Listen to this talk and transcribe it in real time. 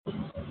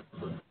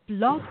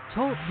Blog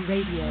Talk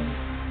Radio.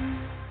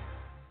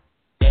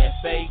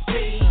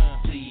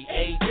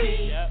 F-A-T-C-A-T,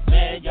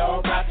 man,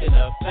 y'all rockin'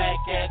 the Fat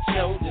Cat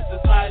Show. This is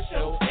my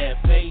show,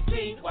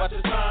 F-A-T, watch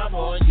the time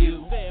on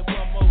you. Say it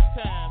one more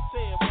time,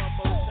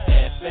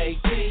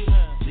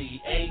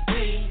 F-A-T-C-A-T,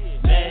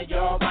 man,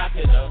 y'all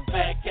rockin' the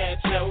Fat Cat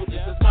Show.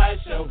 This is my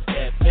show,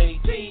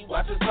 F-A-T,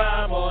 watch the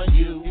time on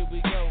you. Here we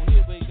go.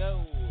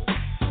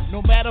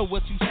 No matter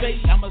what you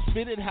say, I'ma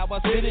spit it how I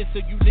spit it, so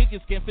you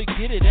niggas can't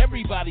forget it.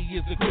 Everybody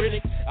is a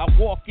critic. I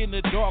walk in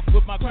the dark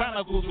with my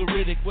chronicles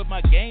veridic, with my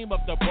game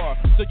up the bar,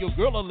 so your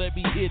girl will let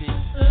me hit it.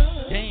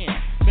 Damn,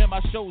 man, my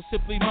show's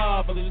simply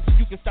marvelous.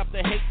 You can stop the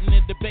hating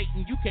and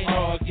debating, you can't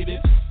argue this.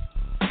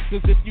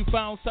 Cause if you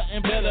found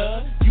something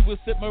better, you would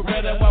sip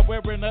Moretta while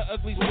wearing an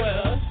ugly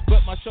sweater.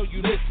 But my show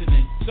you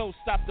listening, so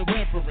stop the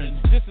whimpering.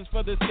 This is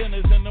for the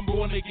sinners and the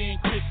born again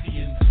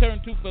Christians.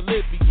 Turn to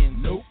Philippians.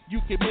 Nope,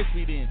 you can miss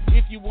me then.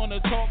 If you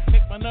wanna talk,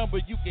 take my number,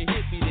 you can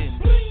hit me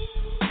then.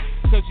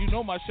 Cause you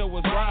know my show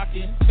was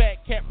rocking.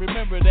 Fat Cat,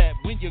 remember that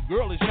when your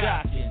girl is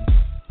shocking.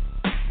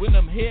 When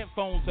them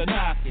headphones are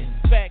knocking.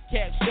 Fat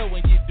Cat Show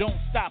and you don't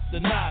stop the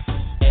knocking.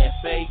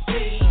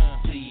 F-A-T-C-A-T,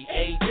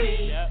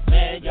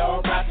 man,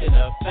 y'all rockin'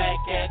 the Fat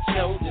Cat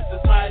Show. This is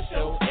my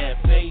show,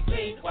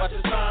 F-A-T, watch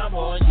the time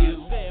on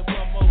you. Say it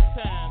one more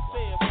time,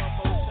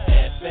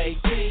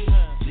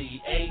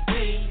 F-A-T-C-A-T,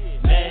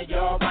 man,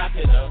 y'all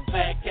rockin' the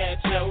Fat Cat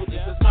Show.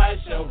 This is my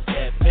show,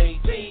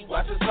 F-A-T,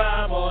 watch the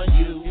time on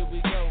you. Here we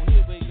go.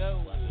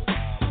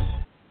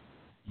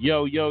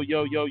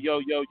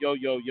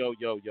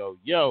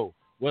 Yo.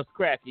 What's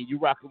cracking? You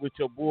rockin' with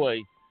your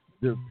boy,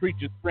 the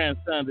preacher's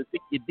grandson, the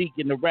thick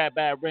deacon, the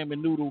rabbi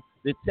Raymond Noodle,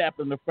 the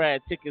chaplain, the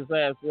fried chicken's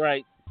ass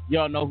right.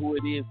 Y'all know who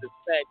it is, it's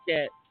Fat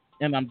Cat,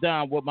 and I'm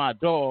down with my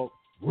dog,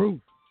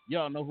 Roof.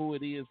 Y'all know who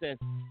it is, that's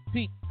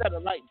Pete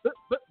Satellite,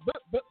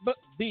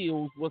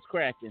 Bills. What's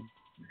cracking?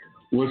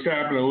 What's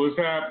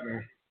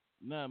happening?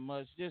 Not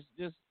much. Just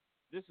this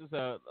is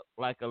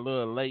like a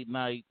little late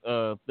night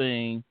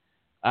thing.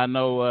 I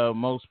know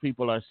most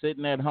people are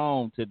sitting at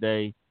home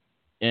today,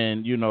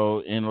 and you know,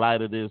 in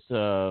light of this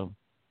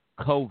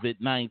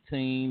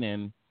COVID-19,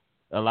 and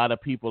a lot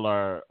of people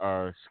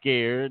are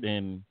scared,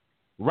 and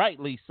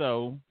rightly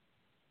so.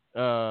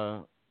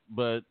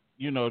 But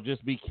you know,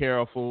 just be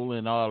careful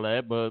and all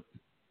that. But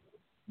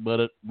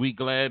we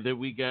glad that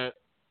we got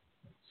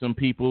some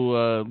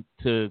people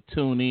to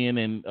tune in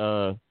and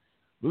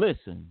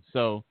listen.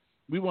 So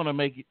we want to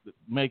make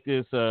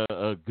this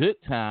a good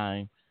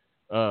time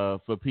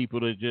for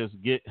people to just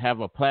have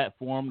a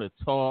platform to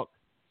talk.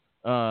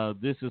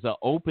 This is an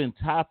open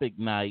topic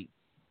night.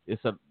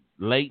 It's a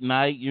late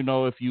night. You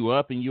know, if you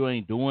up and you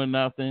ain't doing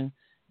nothing,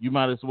 you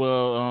might as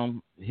well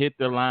hit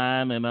the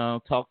line and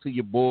talk to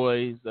your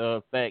boys,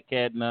 Fat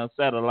Cat and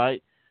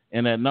Satellite.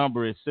 And that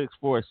number is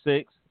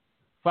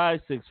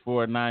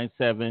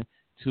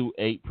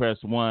 646-564-9728. Press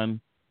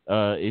 1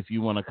 if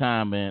you want to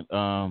comment.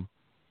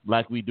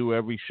 Like we do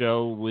every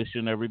show,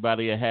 wishing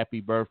everybody a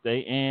happy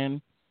birthday. And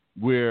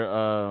we're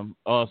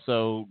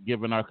also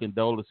giving our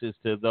condolences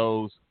to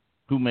those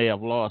who may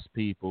have lost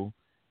people.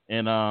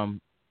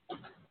 And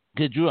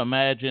could you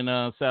imagine,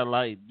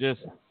 Satellite,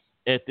 just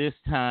at this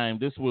time,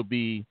 this would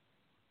be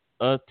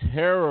a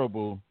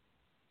terrible...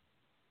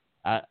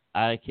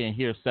 I can't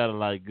hear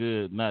Satellite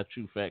good. Not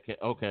you, Fat Cat.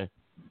 Okay.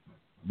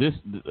 This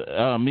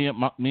me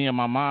and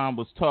my mom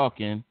was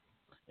talking,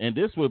 and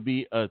this would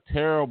be a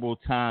terrible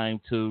time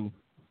to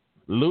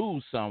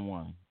lose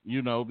someone,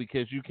 you know,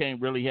 because you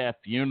can't really have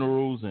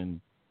funerals, and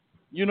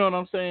you know what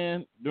I'm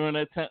saying. During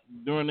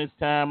this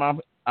time,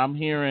 I'm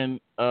hearing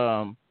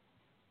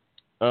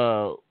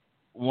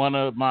one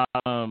of my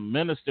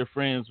minister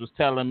friends was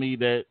telling me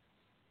that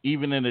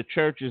even in the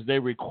churches,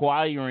 they're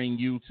requiring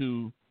you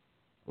to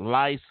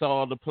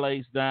Lysol the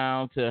place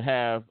down, to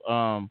have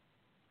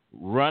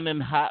running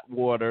hot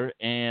water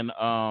and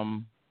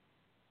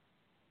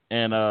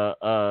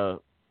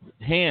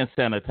hand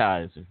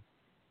sanitizer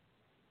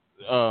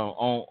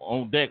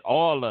on deck,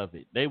 all of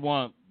it. They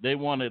want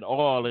it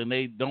all, and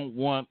they don't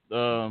want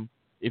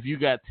if you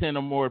got 10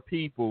 or more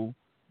people,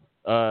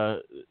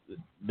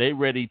 they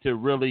ready to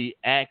really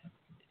act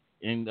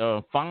and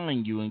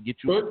fine you and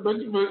get you.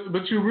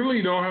 But you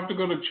really don't have to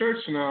go to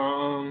church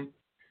now,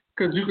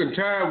 because you can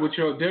tie it with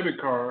your debit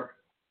card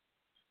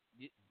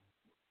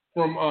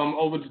from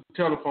over the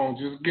telephone.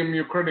 Just give me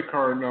your credit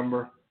card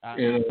number.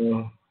 Yeah,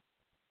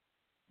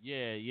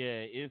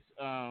 it's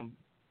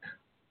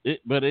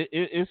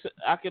it's.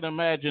 I can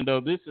imagine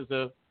though. This is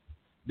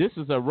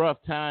a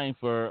rough time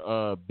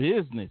for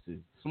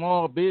businesses,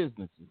 small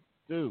businesses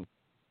too,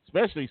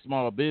 especially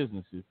small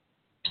businesses.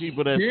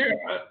 People that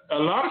a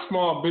lot of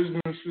small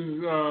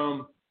businesses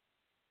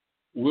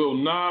will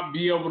not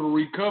be able to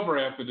recover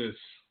after this.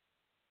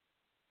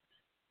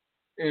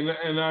 And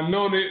I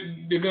know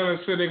that they're gonna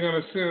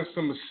send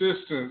some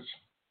assistance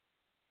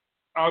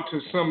out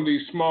to some of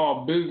these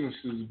small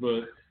businesses,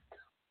 but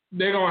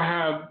they're gonna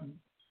have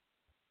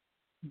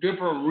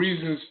different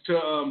reasons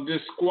to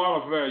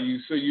disqualify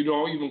you, so you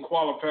don't even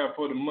qualify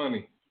for the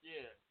money.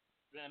 Yeah,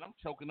 man, I'm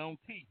choking on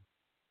tea.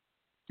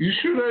 You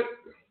sure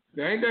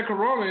that ain't that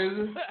Corona,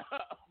 is it?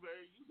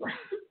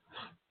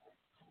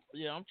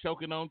 Yeah, I'm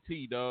choking on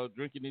tea, dog.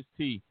 Drinking this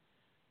tea.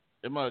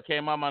 It must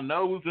came out my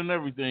nose and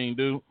everything,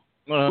 dude.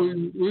 We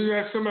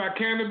got some of that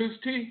cannabis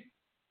tea.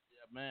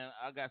 Yeah, man,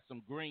 I got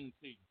some green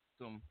tea.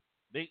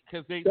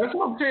 That's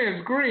what I'm saying.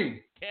 It's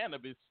green.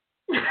 Cannabis.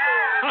 Good,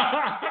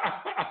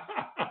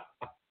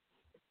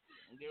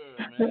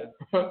 man.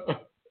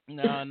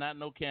 No, not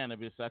no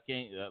cannabis. I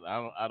can't.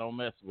 I don't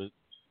mess with.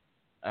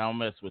 I don't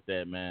mess with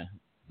that, man.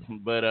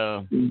 But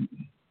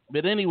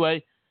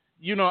anyway,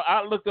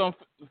 I looked on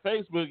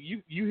Facebook.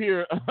 You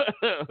hear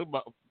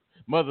about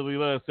Motherly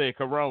Love say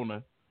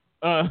Corona.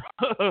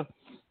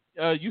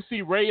 You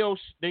see Rayo?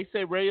 They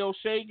say Rayo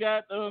Shea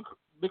got the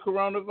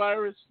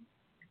coronavirus.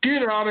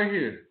 Get out of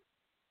here.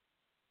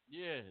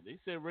 Yeah, they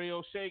said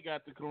Rayo Shea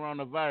got the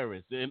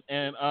coronavirus,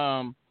 and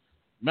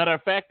matter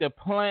of fact, the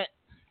plant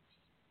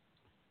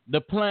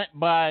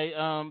by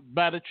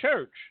the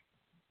church,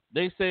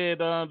 they said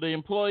the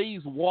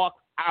employees walked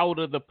out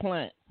of the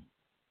plant.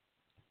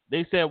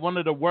 They said one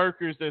of the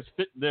workers that's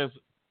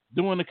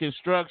doing the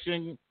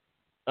construction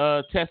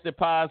tested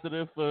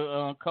positive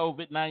for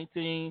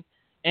COVID-19,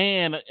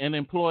 and an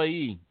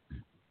employee.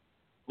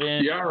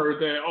 And, yeah, I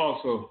heard that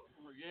also.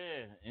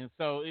 Yeah, and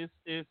so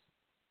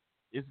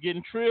it's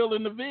getting trill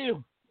in the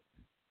Ville.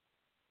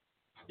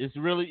 It's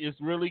really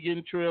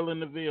getting trill in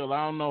the Ville.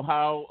 I don't know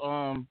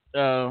how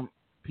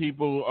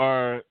people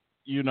are,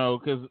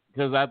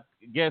 because I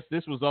guess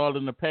this was all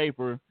in the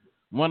paper.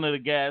 One of the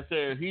guys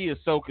said he is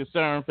so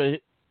concerned for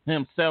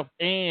himself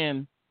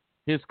and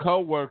his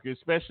coworkers,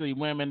 especially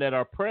women that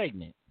are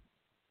pregnant.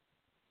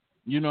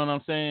 You know what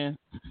I'm saying?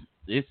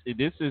 This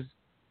is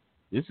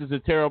a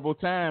terrible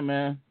time,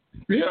 man.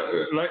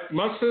 Yeah, like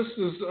my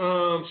sister's,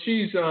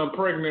 she's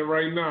pregnant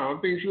right now. I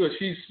think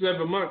she's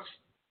 7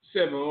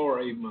 or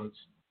 8 months,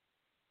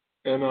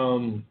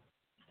 and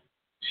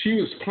she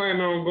was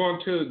planning on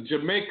going to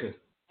Jamaica,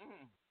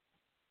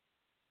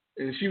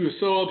 and she was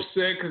so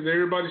upset because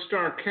everybody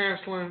started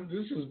canceling.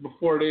 This is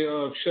before they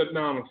shut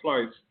down the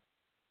flights.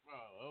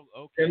 Oh,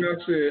 okay. And I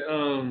said,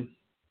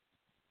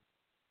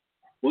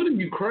 "What are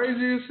you,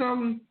 crazy or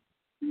something?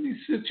 You need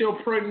to sit your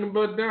pregnant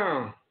butt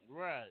down."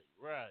 Right.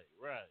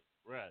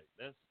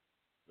 That's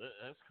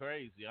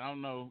crazy. I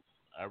don't know.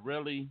 I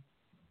really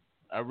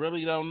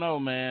don't know,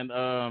 man.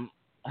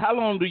 How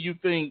long do you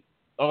think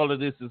all of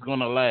this is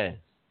gonna last?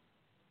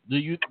 Do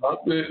you?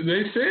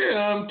 They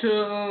said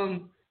to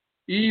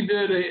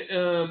either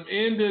the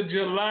end of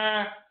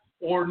July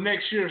or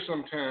next year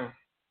sometime.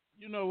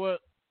 You know what?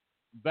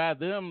 By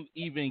them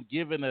even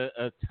giving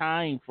a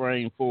time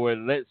frame for it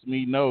lets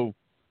me know,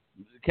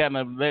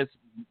 lets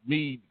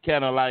me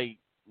like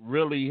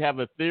really have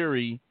a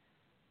theory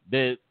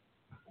that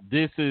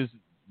this is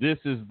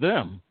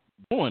them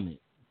doing it.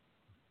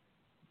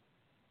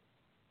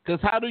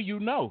 Because how do you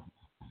know?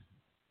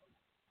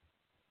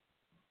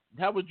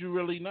 How would you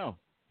really know?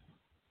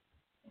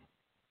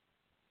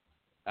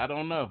 I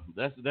don't know.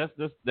 That's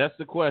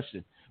the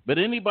question. But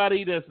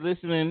anybody that's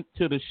listening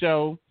to the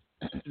show,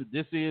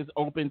 this is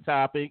Open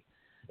Topic.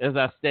 As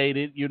I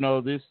stated,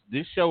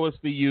 this show is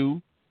for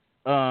you.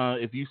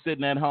 If you're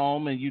sitting at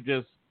home and you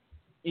just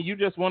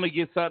want to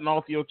get something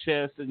off your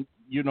chest and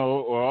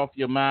or off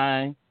your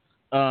mind,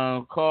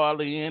 call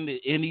in to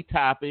any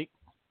topic.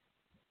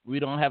 We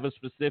don't have a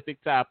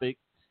specific topic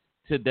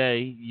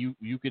today.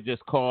 You could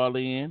just call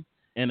in,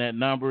 and that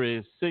number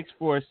is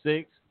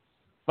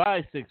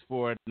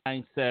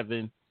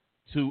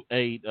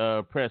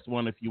 646-564-9728. Press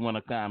 1 if you want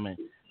to comment.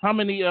 How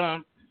many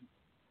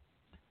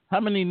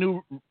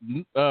new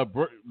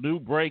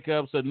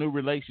breakups or new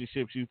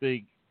relationships you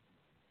think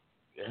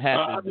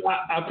happened?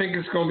 I think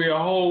it's going to be a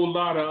whole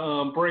lot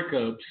of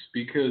breakups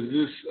because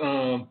this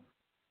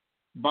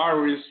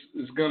virus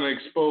is going to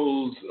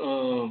expose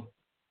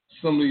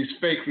some of these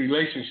fake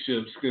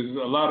relationships because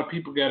a lot of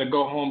people got to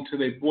go home to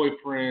their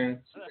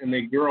boyfriends and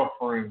their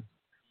girlfriends.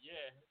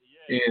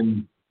 Yeah.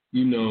 And,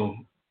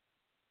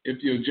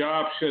 if your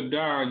job shut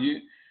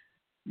down,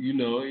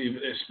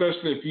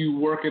 especially if you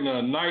work in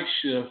a night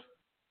shift,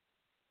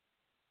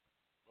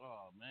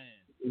 oh,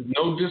 man. There's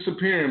no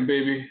disappearing,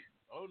 baby.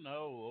 Oh,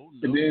 no.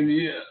 And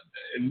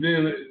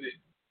then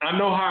I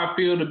know how I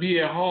feel to be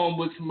at home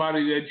with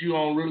somebody that you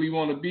don't really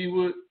want to be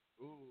with.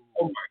 Ooh.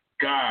 Oh my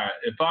God!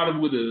 If I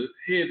would have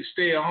had to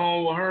stay at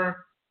home with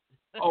her,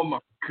 oh my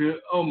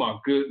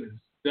goodness,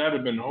 that'd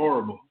have been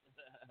horrible.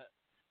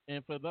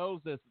 And for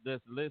those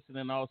that's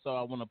listening, also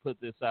I want to put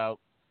this out.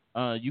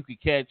 You can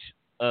catch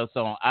us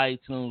on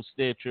iTunes,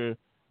 Stitcher,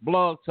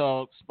 Blog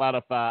Talk,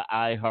 Spotify,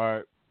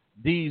 iHeart,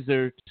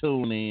 Deezer,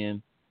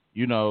 TuneIn.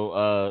 You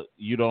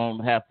don't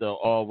have to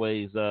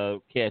always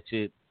catch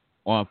it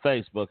on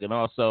Facebook. And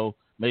also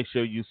make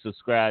sure you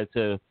subscribe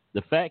to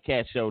the Fat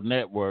Cat Show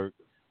Network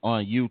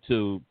on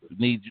YouTube.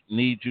 Need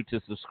you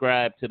to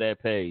subscribe to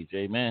that page.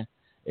 Amen.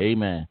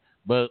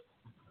 But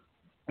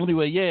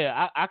anyway,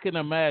 yeah, I can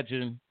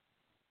imagine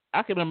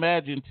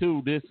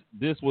too.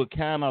 This would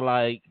kind of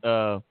like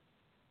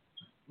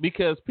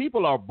because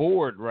people are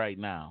bored right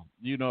now.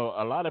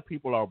 A lot of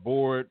people are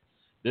bored.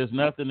 There's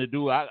nothing to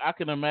do. I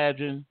can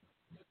imagine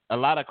a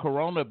lot of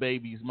corona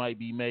babies might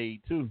be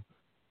made too.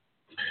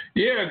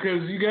 Yeah,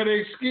 because you got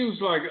an excuse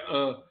like,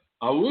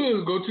 I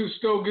would go to the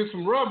store get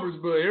some rubbers,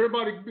 but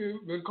everybody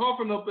been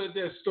coughing up at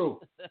that store.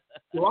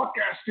 So I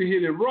got to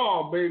hit it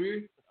raw,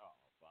 baby. Oh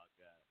my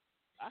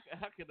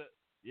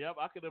God!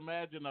 I could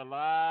imagine a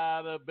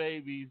lot of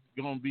babies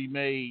gonna be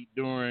made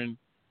during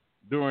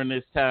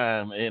this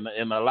time, and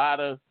a lot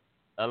of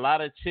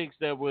chicks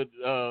that would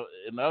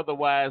and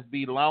otherwise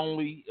be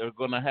lonely are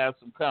gonna have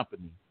some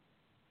company.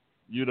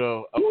 You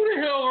know, who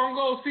the hell gonna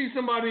go see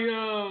somebody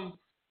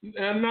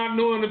and not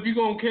knowing if you're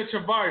gonna catch a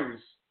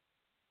virus?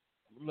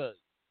 Look.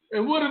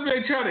 And what if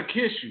they try to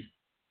kiss you?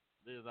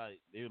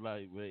 They're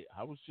like, wait,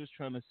 I was just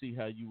trying to see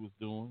how you was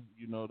doing.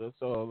 You know,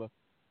 that's all.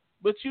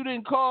 But you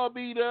didn't call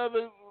me the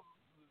other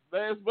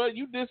last month.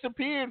 You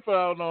disappeared for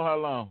I don't know how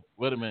long.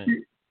 Wait a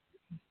minute.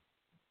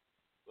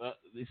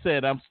 They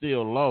said I'm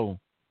still low.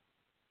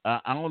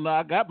 I don't know.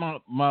 I got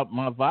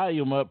my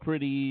volume up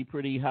pretty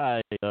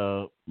high,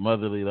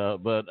 motherly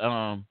love. But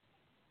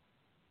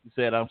he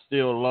said I'm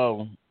still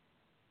low.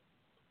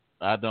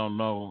 I don't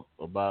know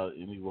about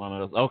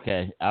anyone else.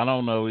 Okay, I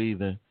don't know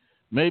either.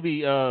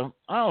 Maybe I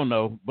don't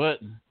know. But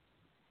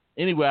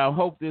anyway, I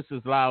hope this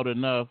is loud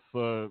enough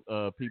for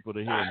people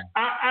to hear me.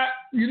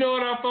 You know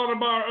what I thought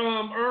about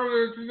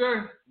earlier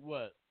today?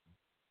 What?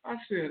 I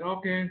said,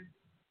 okay,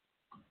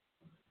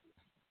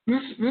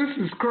 this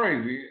is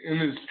crazy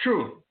and it's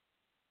true.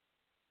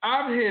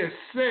 I've had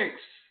sex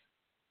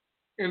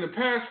in the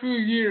past few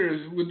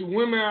years with the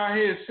women I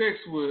had sex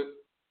with.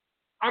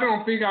 I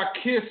don't think I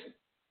kissed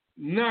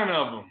none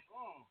of them.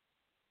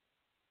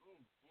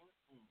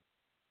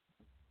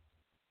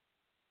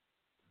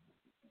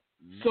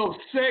 So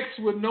sex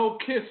with no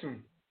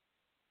kissing.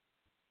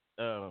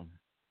 No,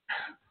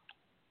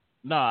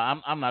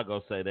 I'm not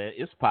gonna say that.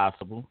 It's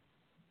possible.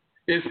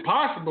 It's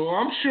possible.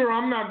 I'm sure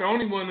I'm not the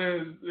only one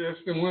that's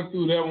went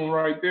through that one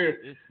right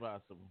there. It's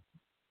possible.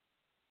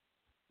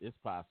 It's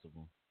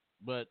possible.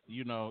 But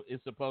you know,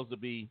 it's supposed to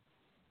be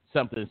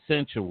something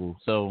sensual.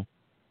 So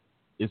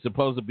it's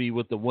supposed to be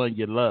with the one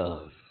you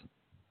love.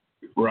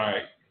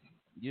 Right.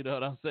 You know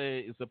what I'm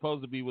saying? It's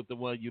supposed to be with the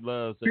one you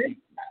love. So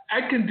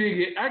I can dig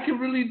it. I can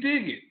really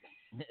dig it.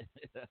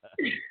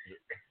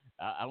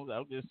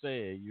 I'm just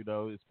saying, you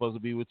know, it's supposed to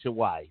be with your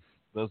wife.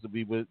 It's supposed to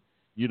be with,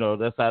 you know,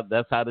 that's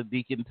how the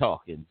deacon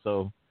talking.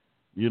 So,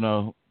 you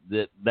know,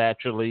 that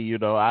naturally, you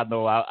know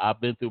I've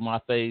been through my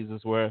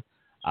phases where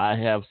I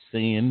have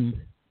sinned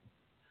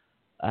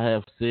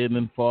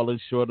and fallen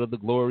short of the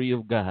glory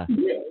of God.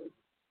 Yeah.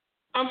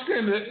 I'm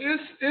saying that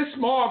it's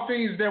small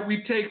things that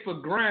we take for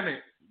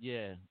granted.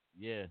 Yeah.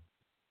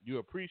 You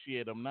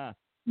appreciate them now.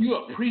 You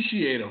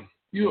appreciate them.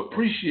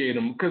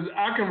 Because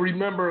I can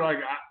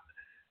remember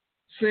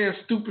saying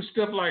stupid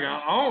stuff like,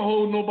 I don't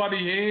hold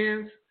nobody's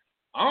hands.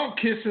 I don't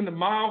kiss in the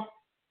mouth.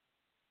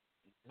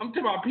 I'm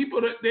talking about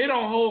people that they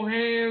don't hold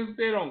hands.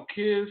 They don't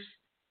kiss.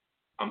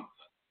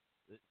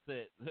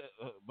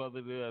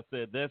 Brother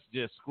said that's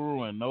just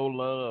screwing. No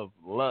love,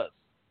 lust.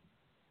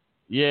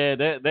 Yeah,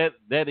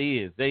 that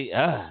is. They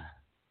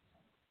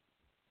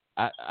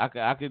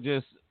I could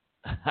just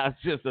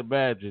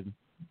imagine.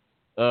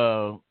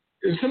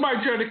 If somebody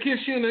try to kiss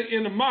you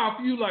in the mouth,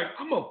 you like,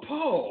 I'm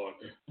appalled.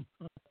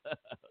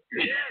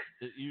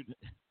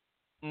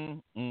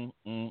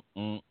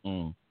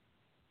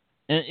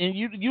 And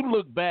you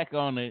look back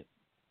on it,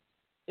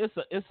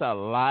 it's a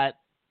lot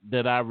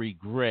that I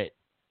regret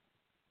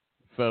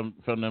from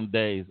them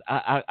days.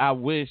 I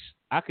wish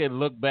I could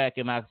look back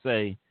and I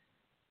say,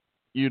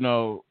 you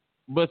know,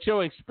 but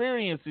your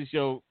experience is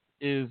your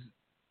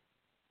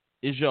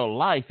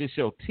life, it's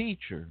your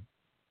teacher.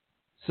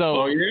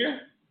 So oh yeah.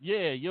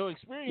 Yeah, your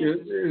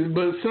experience.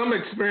 But some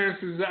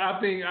experiences, I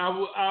think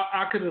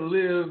I could have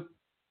lived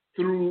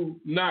through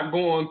not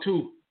going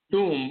through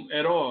them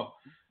at all.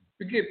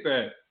 Forget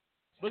that.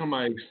 From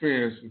my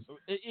experiences.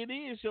 It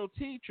is your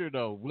teacher,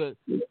 though. But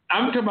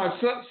I'm talking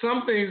about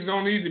some things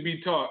don't need to be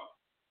taught.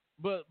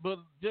 But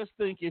just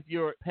think if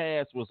your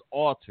past was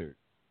altered.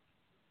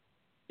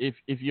 If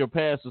your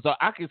past was,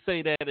 I could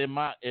say that in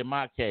my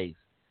case,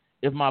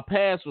 if my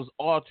past was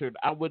altered,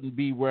 I wouldn't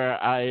be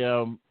where I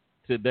am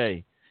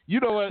today. You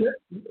know what?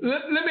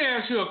 Let me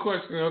ask you a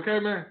question, okay,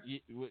 man?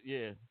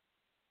 Yeah.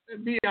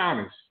 Be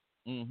honest.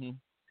 Mm-hmm.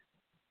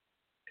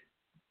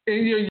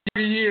 In your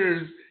younger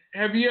years,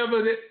 have you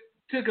ever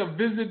took a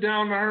visit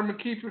down to Herman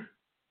Kiefer?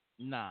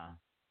 Nah.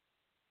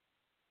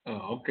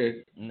 Oh,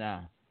 okay.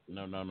 Nah.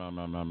 No.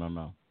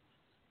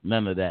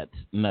 None of that.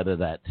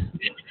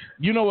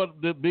 You know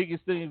what the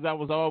biggest things I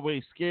was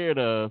always scared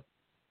of?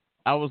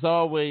 I was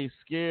always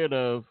scared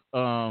of,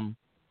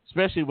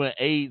 especially when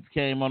AIDS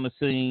came on the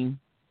scene.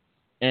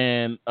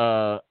 And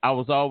I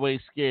was always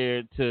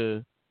scared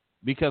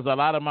because a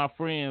lot of my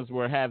friends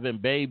were having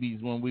babies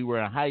when we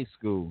were in high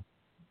school,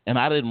 and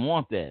I didn't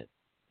want that.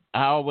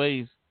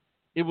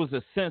 It was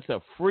a sense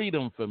of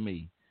freedom for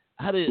me.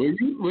 I didn't.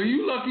 Well,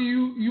 you lucky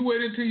you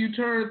waited till you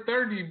turned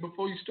 30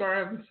 before you start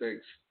having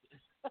sex.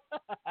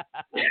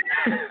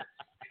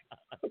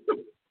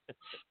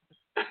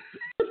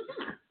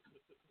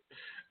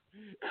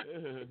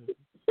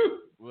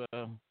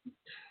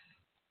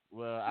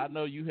 Well, I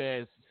know you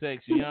had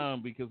sex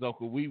young because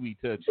Uncle Wee Wee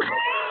touched you.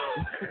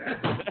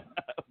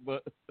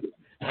 But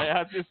hey,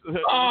 I just.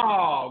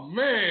 Oh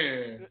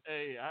man.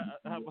 Hey,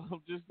 I'm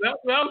just. That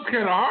was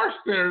kind of harsh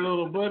there,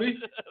 little buddy.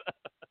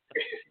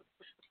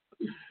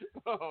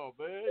 Oh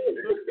man.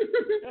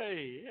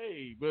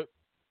 Hey, but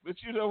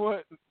you know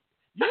what?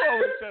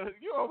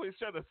 You always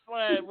try to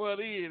slide one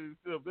in and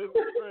stuff. That's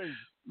crazy.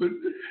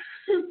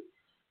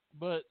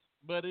 But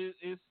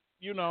it's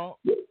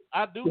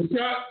I do.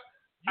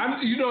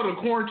 You know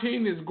the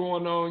quarantine is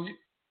going on.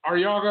 Are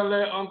y'all gonna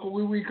let Uncle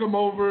Wee Wee come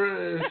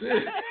over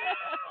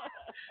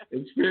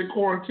and spend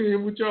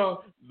quarantine with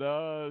y'all?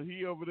 Nah,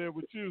 he over there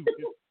with you.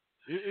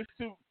 It's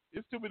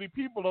too many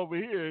people over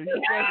here.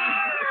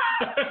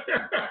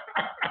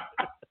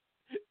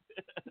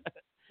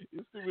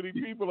 It's too many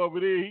people over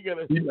there. He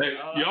gotta. He's like,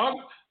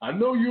 y'all. I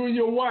know you and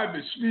your wife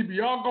is sleepy.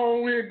 Y'all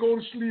go on here and go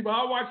to sleep.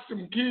 I'll watch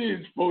some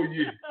kids for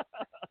you.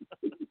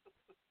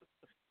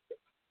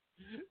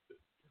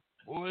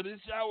 Boy, this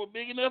shower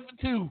big enough for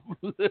two.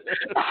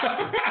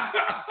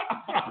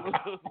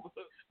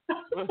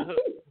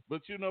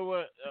 but you know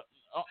what?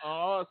 On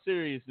all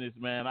seriousness,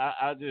 man,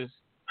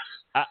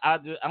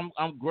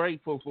 I'm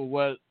grateful for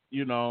what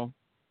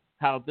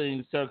how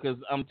things turn. Because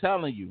I'm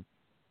telling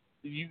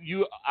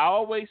you, I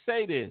always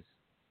say this: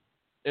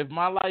 if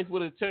my life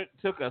would have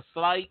took a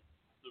slight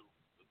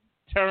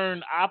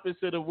turn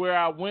opposite of where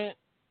I went,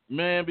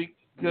 man,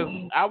 because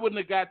I wouldn't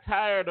have got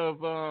tired of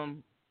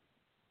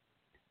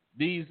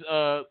these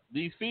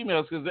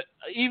females. Because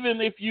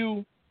even if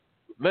you,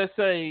 let's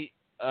say,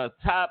 a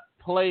top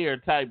player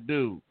type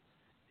dude,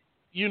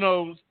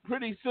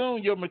 pretty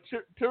soon your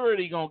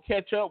maturity gonna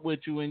catch up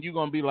with you, and you're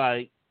gonna be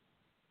like,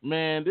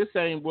 man, this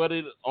ain't what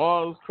it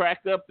all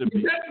cracked up to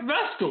be.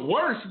 That's the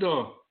worst,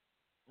 though.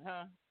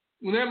 Huh?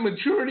 When that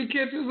maturity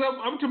catches up,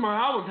 I'm talking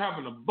about I was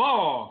having a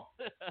ball.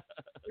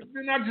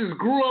 Then I just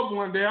grew up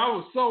one day. I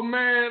was so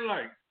mad,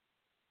 like,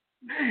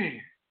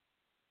 man.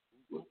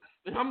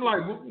 I'm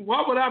like,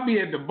 why would I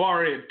be at the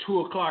bar at 2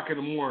 o'clock in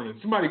the morning?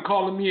 Somebody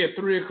calling me at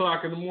 3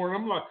 o'clock in the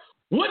morning. I'm like,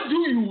 what do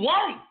you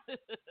want?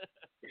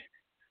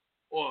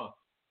 Or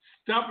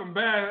stopping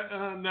by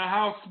in the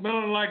house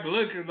smelling like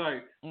liquor.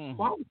 Like,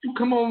 why would you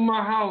come over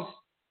my house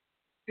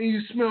and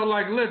you smell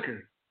like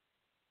liquor?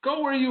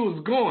 Go where you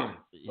was going.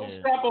 Yeah.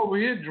 Don't stop over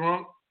here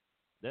drunk.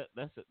 That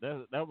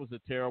was a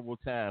terrible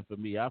time for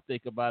me. I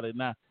think about it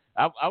now.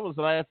 I was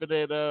laughing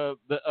at the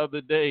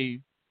other day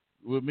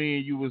when me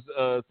and you was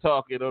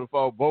talking on the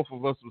phone. Both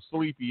of us were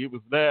sleepy. It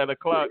was 9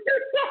 o'clock.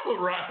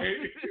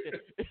 Right.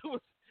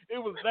 It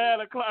was 9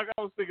 o'clock.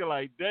 I was thinking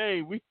like,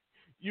 dang, we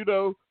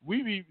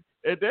be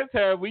at that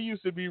time we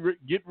used to be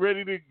getting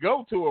ready to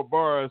go to a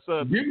bar or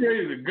something. Get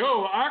ready to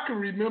go. I can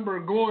remember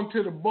going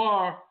to the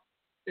bar,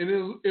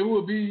 and it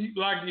would be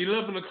like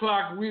 11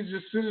 o'clock. We'd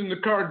just sit in the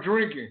car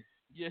drinking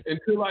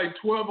until like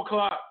 12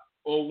 o'clock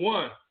or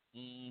 1.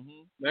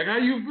 Mm-hmm. Like, how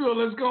you feel?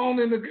 Let's go on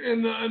in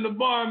the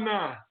bar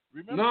now.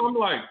 Now I'm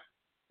like,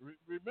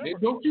 remember,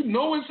 don't you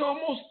know it's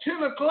almost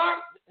 10 o'clock?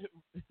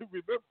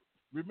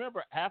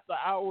 Remember after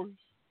hours?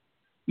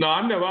 No,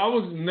 I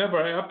was never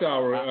after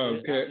hour.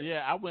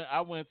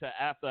 I went to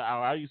after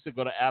hour. I used to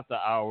go to after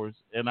hours,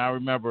 and I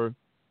remember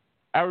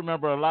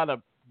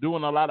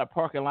doing a lot of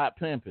parking lot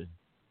pimping.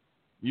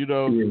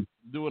 Doing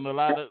a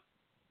lot of.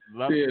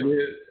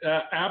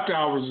 After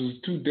hours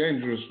is too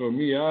dangerous for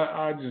me.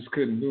 I just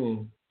couldn't do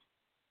them.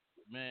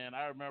 Man,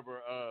 I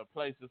remember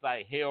places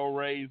like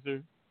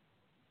Hellraiser.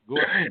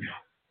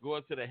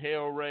 Going to the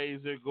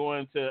Hellraiser.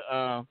 Going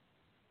to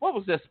what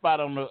was that spot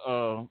on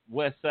the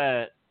west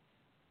side?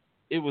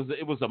 It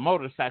was a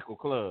motorcycle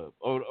club.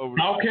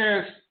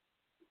 Outcast.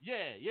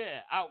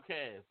 Yeah,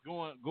 Outcast.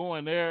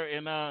 Going there,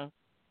 and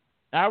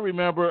I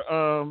remember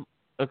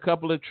a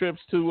couple of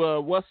trips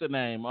to what's the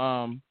name?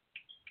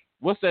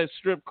 What's that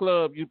strip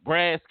club?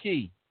 Brass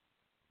Key.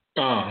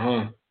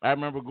 I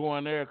remember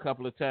going there a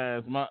couple of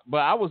times. But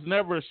I was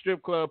never a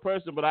strip club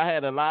person. But I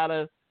had a lot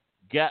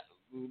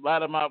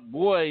of my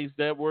boys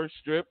that were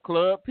strip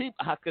club people.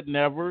 I could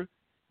never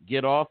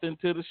get off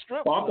into the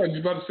strip club. I thought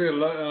you were about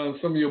to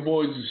say some of your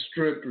boys are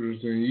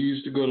strippers and you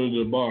used to go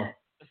to the bar.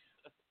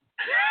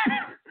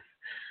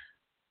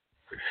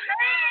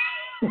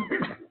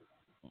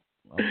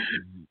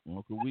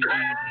 Uncle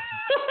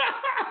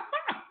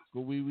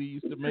Wee Wee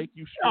used to make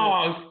you strip.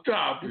 Oh,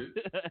 stop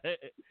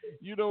it.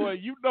 You know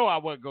what? You know I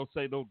wasn't going to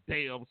say no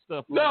damn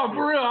stuff like No, that.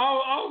 for real. I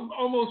was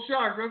almost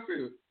shocked.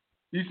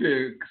 He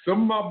said,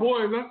 some of my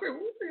boys. I said,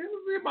 what the hell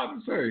is he about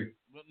to say?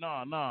 But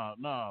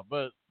no.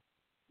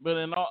 But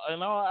in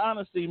all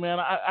honesty, man,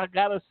 I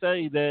gotta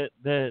say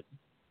that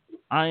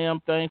I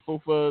am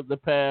thankful for the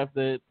path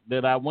that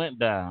I went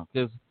down,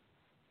 because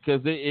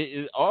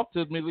it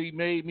ultimately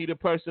made me the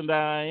person that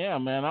I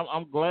am, man.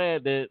 I'm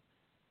glad that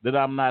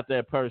I'm not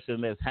that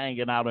person that's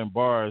hanging out in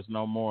bars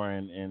no more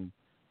and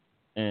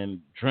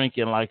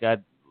drinking like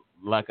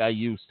I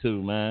used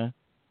to, man.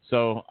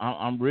 So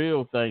I'm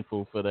real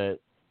thankful for that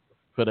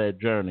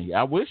journey.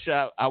 I wish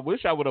I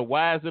would have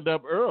wisened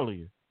up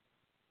earlier.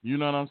 You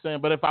know what I'm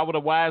saying? But if I would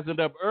have wisened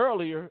up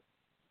earlier,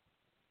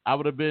 I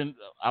wouldn't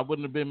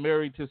have been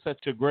married to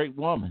such a great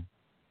woman.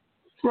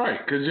 Right,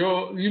 because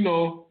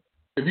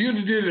if you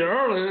did it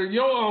earlier,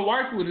 your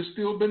wife would have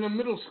still been in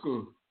middle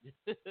school.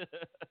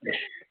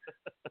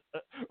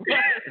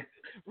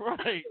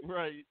 Right.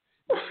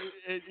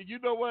 And you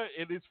know what?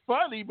 And it's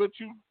funny, but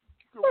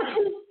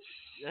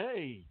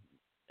hey,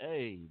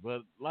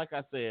 but like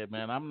I said,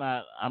 man, I'm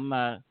not.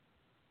 I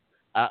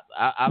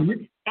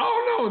don't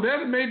know.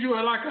 That made you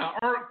like an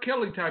Art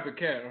Kelly type of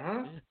cat,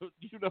 huh?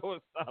 You know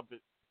what? Stop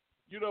it.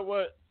 You know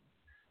what?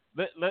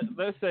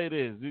 Let's say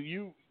this. Do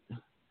you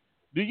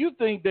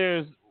think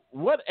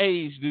what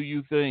age do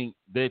you think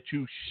that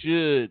you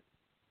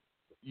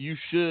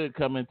should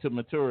come into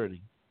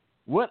maturity?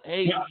 What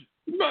age?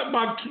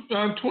 About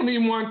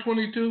 21,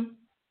 22.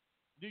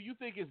 Do you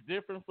think it's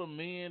different for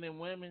men and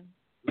women?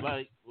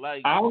 Like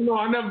I don't know.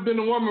 I've never been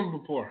a woman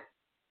before.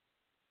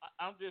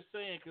 I'm just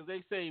saying because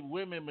they say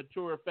women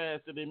mature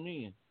faster than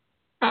men.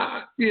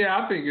 Yeah,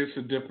 I think it's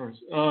a difference.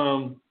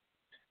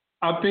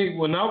 I think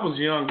when I was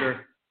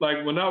younger,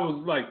 like when I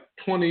was like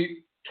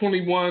 20,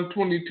 21,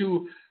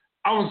 22,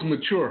 I was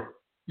mature.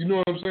 You know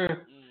what I'm saying?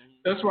 Mm-hmm.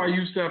 That's why I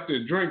used to have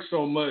to drink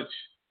so much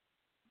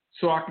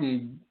so I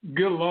can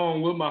get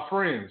along with my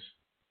friends.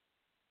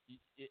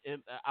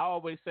 And I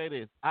always say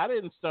this. I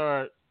didn't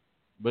start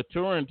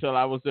maturing until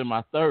I was in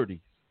my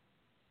 30s.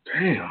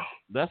 Damn.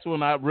 That's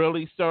when I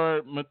really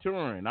started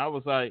maturing. I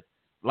was like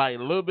a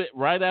little bit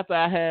right after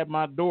I had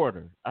my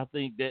daughter. I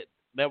think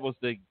that was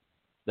the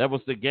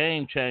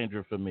game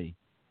changer for me.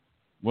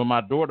 When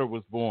my daughter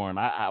was born,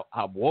 I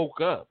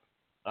woke up.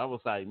 I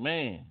was like,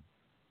 man,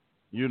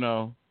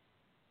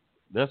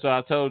 that's what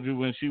I told you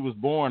when she was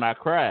born. I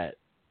cried.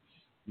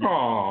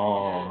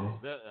 Oh.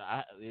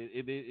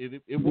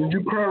 Did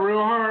you cry real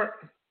hard?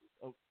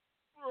 Because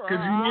you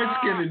light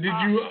skinned.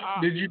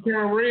 Did you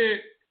turn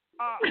red?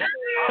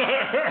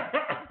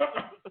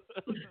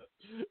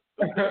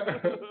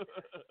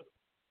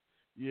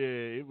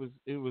 Yeah, it was,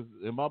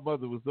 and my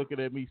mother was looking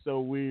at me so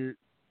weird.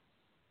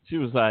 She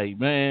was like,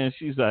 "Man,"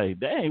 she's like,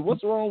 "Dang,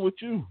 what's wrong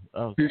with you?"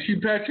 Did she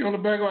pat you on the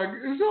back like,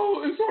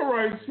 "It's all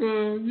right,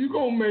 son. You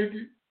gonna make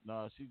it"?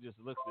 No, she just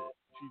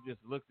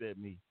looked at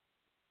me,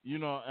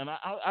 and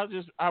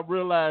I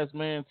realized,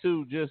 man,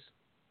 too, just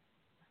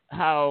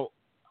how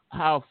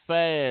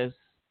fast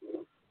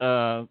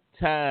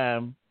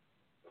time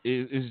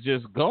is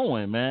just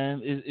going,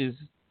 man.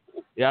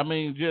 I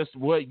mean, just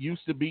what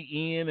used to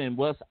be in and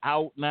what's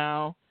out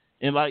now.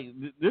 And like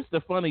this is the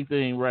funny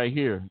thing right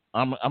here.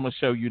 I'm gonna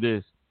show you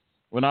this.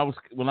 When I was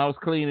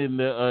cleaning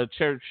the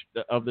church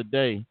of the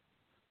day,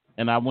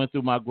 and I went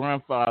through my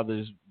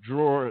grandfather's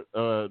drawer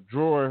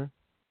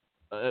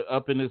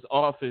up in his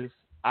office,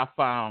 I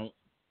found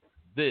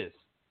this.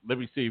 Let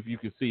me see if you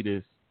can see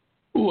this.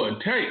 Ooh, a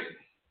tape.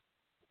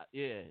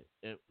 Yeah,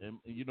 and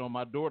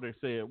my daughter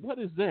said, "What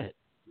is that?"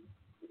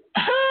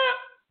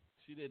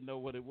 She didn't know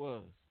what it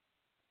was.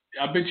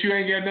 I bet you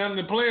ain't got nothing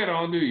to play it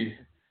on, do you?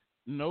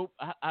 Nope.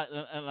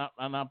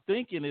 I'm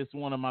thinking it's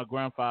one of my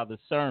grandfather's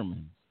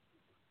sermons.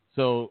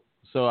 So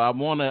I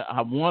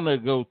wanna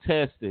go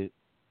test it.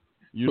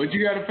 But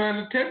you gotta find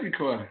the tape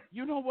recorder.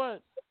 You know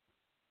what?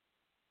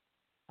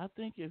 I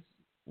think it's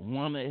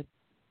one at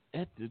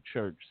the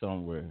church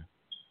somewhere.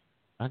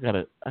 I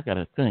gotta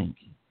think.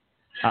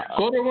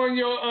 Go to one of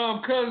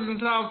your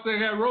cousin's house. They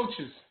got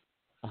roaches.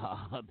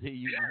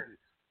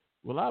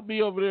 Well, I'll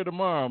be over there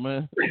tomorrow,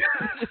 man.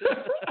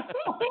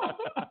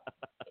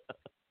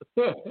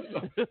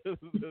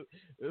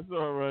 It's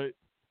all right,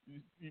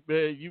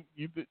 man.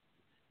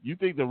 You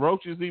think the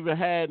roaches even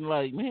had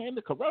man,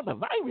 the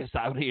coronavirus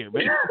out here,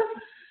 man?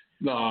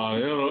 No,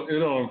 it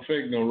don't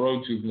affect no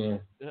roaches, man.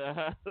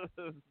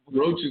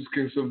 Roaches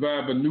can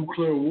survive a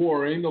nuclear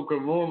war. Ain't no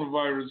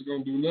coronavirus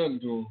gonna do nothing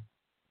to them.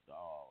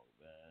 Oh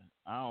man,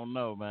 I don't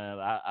know, man.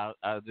 I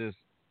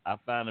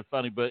find it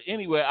funny, but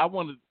anyway, I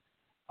wanted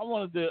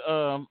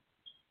to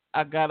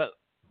I got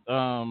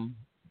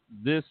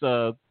this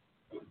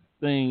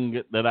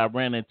thing that I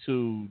ran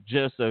into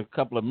just a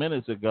couple of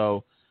minutes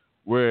ago,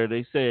 where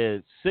they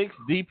said 6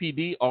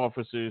 DPD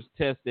officers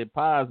tested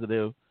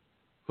positive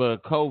for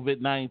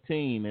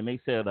COVID-19, and they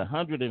said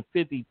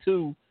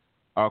 152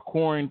 are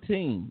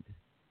quarantined.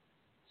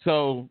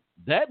 So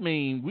that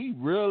means we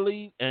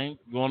really ain't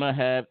gonna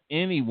have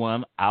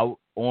anyone out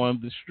on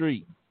the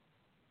street.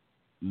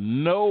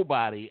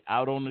 Nobody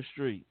out on the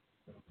street.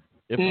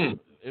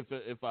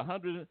 If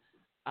 100,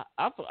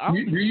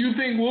 do you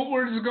think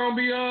Woodward is gonna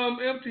be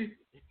empty?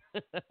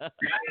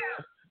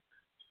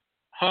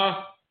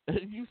 Huh?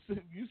 You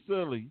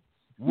silly.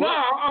 What? No,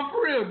 I'm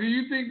for real. Do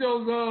you think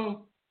those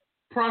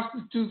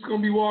prostitutes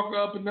gonna be walking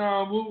up and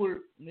down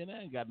Woodward? Man, they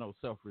ain't got no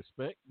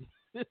self-respect.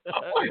 But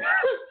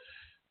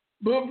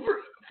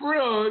for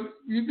real,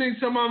 you think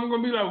some of them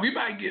gonna be like, we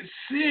might get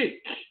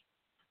sick?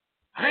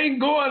 I ain't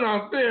going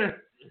out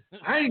there.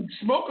 I ain't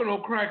smoking no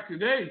crack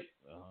today.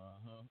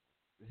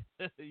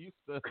 You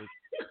stuck.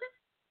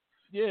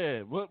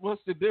 Yeah.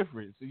 What's the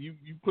difference? You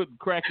putting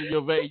crack in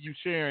your vein, you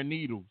sharing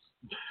needles.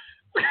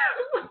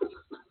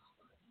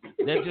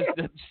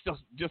 That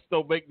just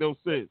don't make no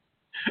sense.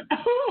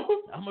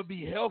 I'm gonna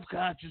be health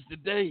conscious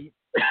today.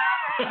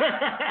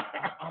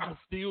 I'm gonna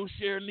still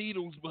share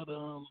needles, but I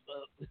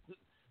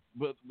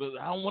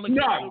don't want to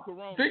get no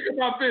corona. Think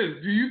about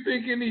this. Do you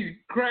think any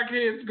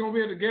crackheads gonna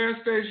be at the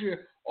gas station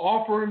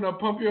offering to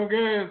pump your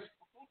gas?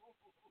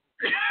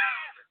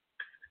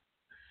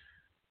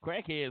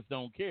 Crackheads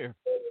don't care.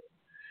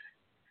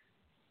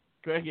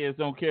 Crackheads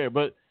don't care.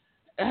 But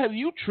have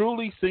you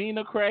truly seen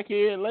a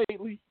crackhead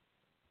lately?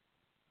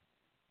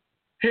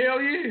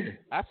 Hell yeah.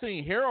 I've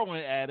seen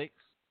heroin addicts.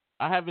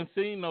 I haven't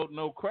seen no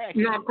crackheads.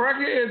 No,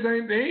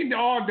 crackheads ain't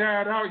all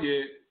died out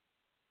yet.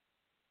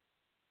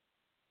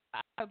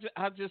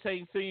 I just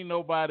ain't seen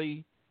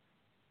nobody.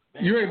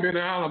 You ain't been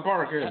to Highland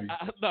Park, have you?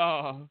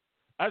 No.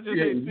 I just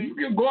ain't seen. You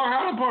can go to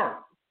Highland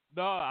Park.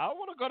 No, I don't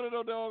want to go to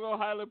no doggone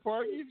Highland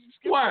Park.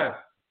 Why?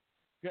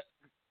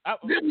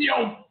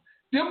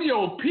 Them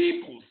your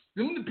peoples.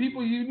 Them the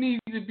people you need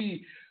to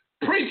be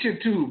preaching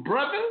to,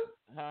 brother.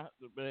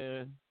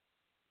 Man,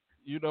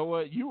 you know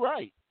what? You're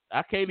right.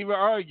 I can't even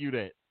argue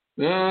that.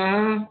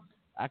 Uh-huh.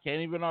 I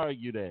can't even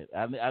argue that.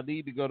 I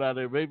need to go down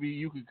there. Maybe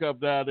you could come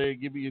down there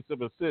and give me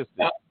some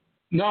assistance.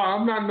 No,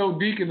 I'm not no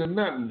deacon or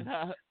nothing.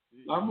 I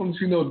don't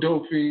see no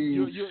dope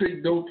fiends,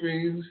 sick dope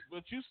fiends.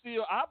 But you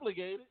still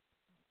obligated.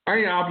 I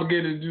ain't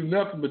obligated to do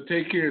nothing but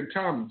take care of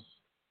Thomas.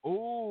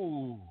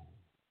 Ooh,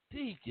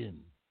 deacon.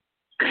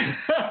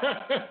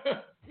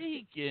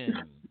 Deacon.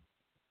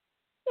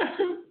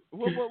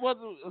 What,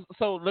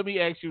 so let me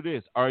ask you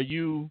this. Are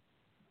you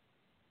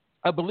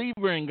a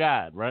believer in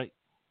God, right?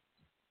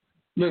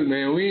 Look,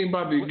 man, we ain't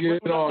about to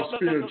get all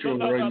spiritual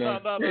right now.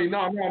 Hey,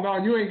 no,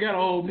 you ain't got to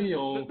hold me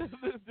on.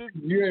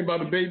 You ain't about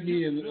to bait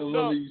me in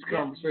all of these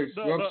conversations.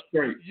 I'm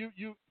straight. You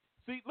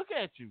see, look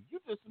at you. You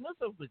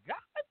dismissive to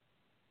God.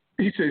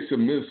 He say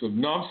submissive.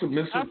 No, I'm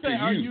submissive to you.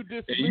 Are you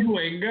and you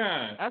ain't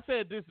God. I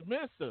said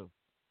dismissive.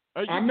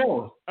 I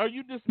know. Are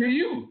you dismissive? To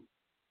you.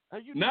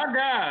 Not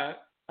God.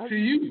 To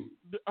you.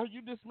 Are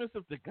you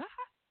dismissive to God?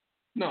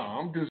 No,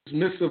 I'm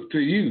dismissive to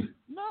you.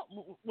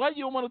 No, why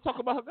you don't want to talk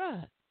about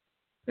God?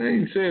 I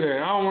ain't say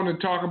that. I don't want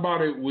to talk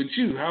about it with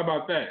you. How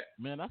about that?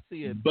 Man, I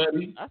see it,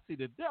 buddy. I see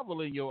the devil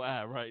in your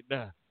eye right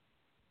now.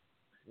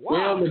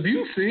 Wow. Well, if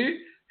you see it,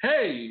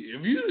 hey,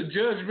 if you the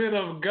judgment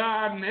of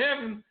God in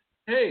heaven,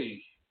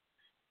 hey,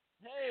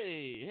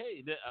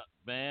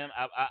 man,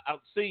 I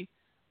see.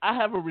 I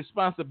have a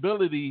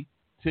responsibility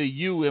to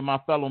you and my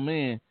fellow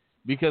men,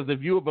 because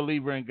if you're a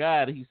believer in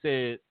God, he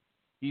said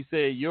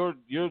your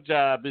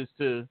job is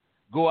to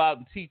go out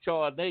and teach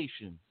all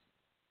nations.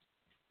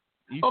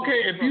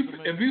 Okay,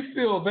 if you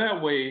feel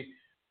that way,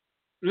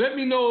 let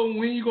me know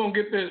when you're gonna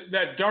get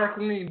that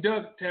Darkwing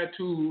Duck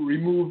tattoo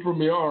removed from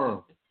your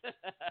arm.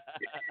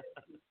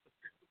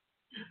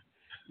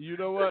 You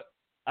know what?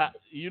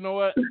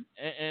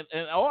 And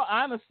in all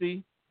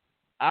honesty,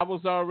 I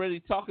was already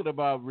talking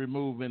about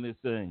removing this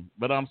thing,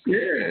 but I'm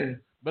scared. Yeah.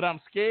 But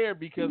I'm scared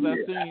because I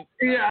seen.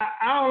 Yeah,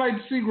 I don't like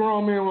to see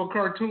grown men with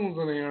cartoons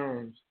on their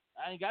arms.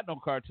 I ain't got no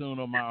cartoon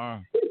on my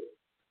arm.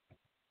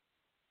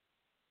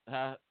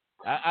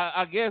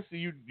 I guess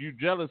you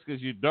jealous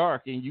because you're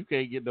dark and you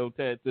can't get no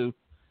tattoo.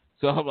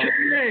 So I'm like,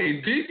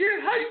 hey,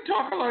 deacon, how you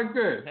talking like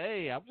that?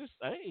 Hey, I'm just.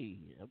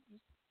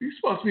 You're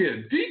supposed to be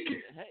a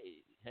deacon.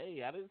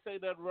 Hey, I didn't say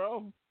nothing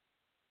wrong.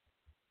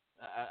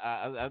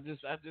 I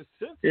just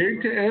sense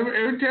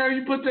every time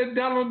you put that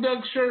Donald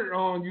Duck shirt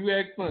on, you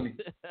act funny.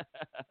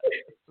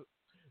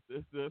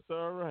 That's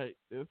all right.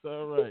 That's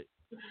all right.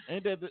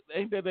 Ain't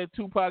that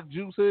Tupac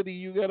Juice hoodie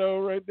you got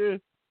on right there?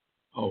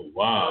 Oh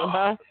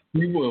wow!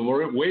 You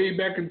went way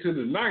back into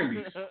the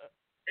 90s.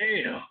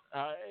 Damn.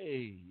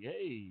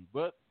 Hey,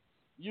 but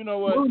you know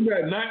what? What was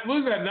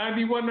that?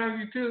 91,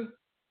 92?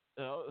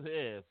 Oh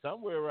yeah,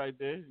 somewhere right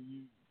there.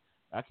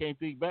 I can't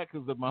think back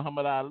because of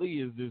Muhammad Ali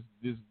is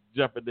this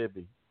jumping at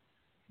me.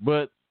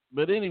 But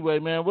anyway,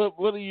 man,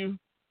 what do you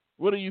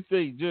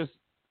think? Just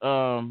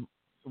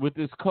with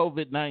this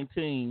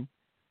COVID-19,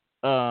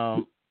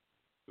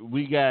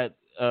 we got.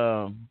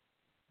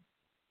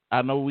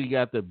 I know we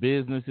got the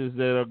businesses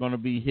that are going to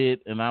be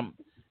hit, and I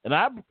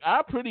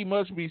pretty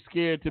much be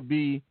scared to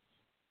be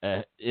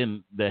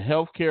in the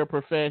healthcare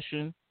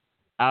profession.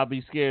 I'll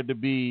be scared to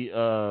be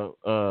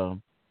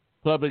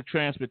public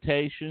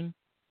transportation.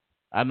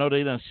 I know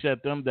they done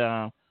shut them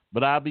down,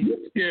 but I'll be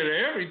scared of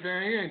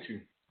everything, ain't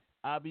you?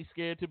 I'll be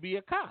scared to be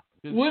a cop.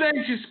 What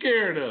ain't you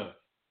scared of?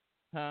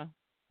 Huh?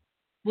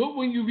 What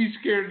would you be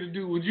scared to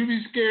do? Would you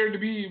be scared to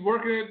be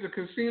working at the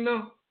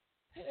casino?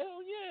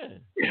 Hell yeah.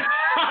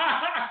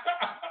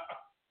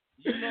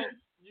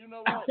 You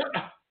know what?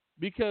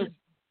 Because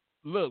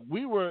look,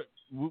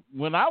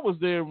 when I was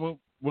there.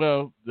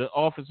 Well, the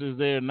officers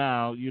there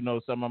now. You know,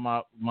 some of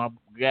my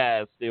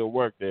guys still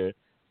work there.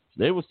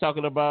 They was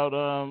talking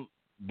about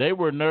they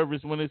were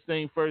nervous when this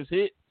thing first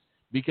hit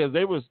because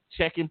they was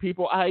checking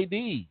people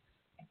IDs.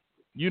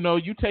 You know,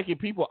 you taking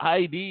people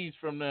IDs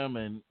from them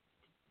and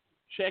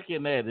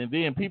checking that, and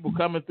then people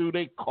coming through,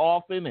 they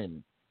coughing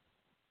and,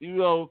 you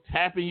know,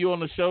 tapping you on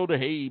the shoulder.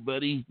 Hey,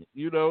 buddy,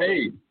 you know.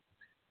 Hey,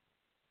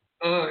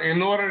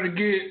 in order to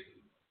get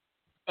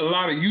a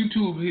lot of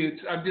YouTube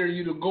hits, I dare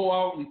you to go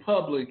out in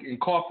public and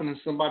cough in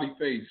somebody's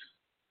face.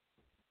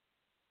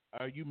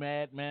 Are you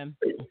mad, man?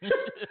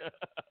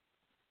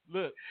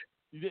 Look.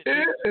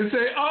 And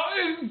say, oh,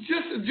 it's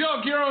just a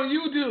joke. You're on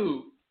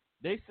YouTube.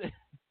 They said,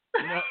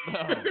 no.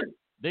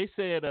 They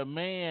said a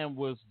man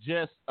was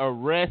just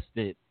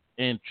arrested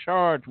and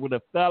charged with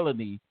a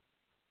felony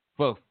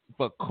for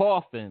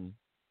coughing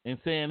and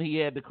saying he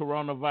had the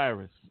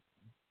coronavirus.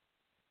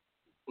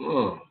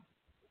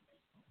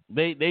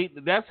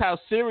 That's how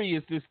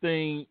serious this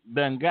thing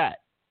done got.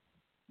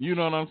 You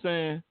know what I'm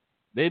saying?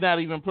 They not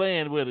even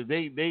playing with it.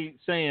 They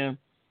saying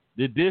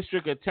the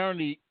district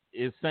attorney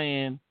is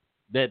saying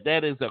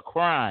that is a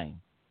crime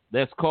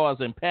that's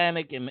causing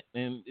panic and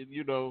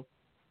you know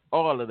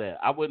all of that.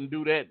 I wouldn't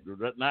do that,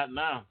 not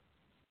now.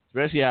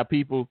 Especially how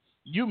people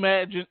you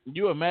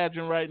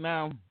imagine right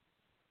now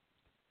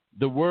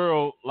the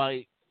world,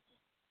 like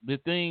the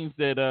things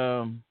that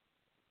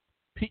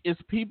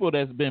it's people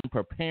that's been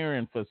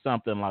preparing for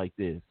something like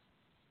this,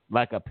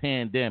 like a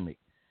pandemic.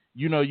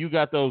 You know, you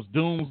got those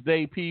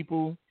doomsday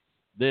people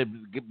that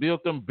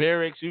built them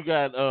barracks. You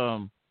got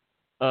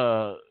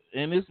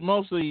and it's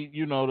mostly,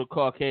 you know, the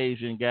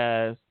Caucasian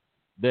guys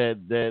that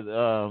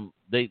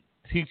they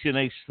teaching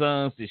their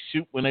sons to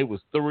shoot when they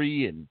was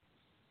 3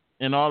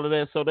 and all of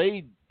that. So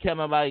they kind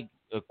of like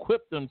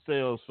equip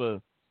themselves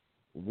for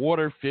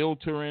water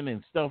filtering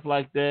and stuff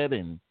like that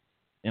and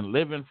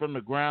living from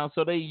the ground.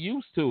 So they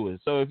used to it.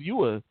 So if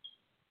you a,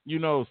 you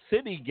know,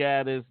 city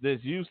guy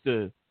that's used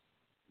to,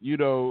 you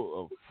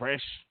know,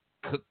 fresh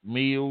cooked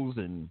meals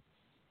and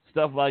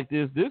stuff like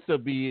this will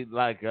be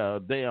like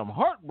a damn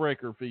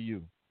heartbreaker for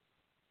you.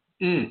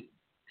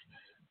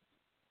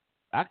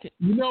 I can.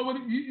 You know what?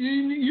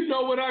 You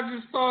know what I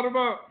just thought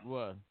about?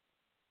 What?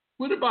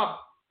 What about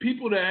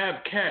people that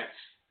have cats?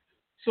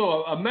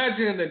 So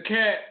imagine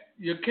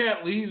your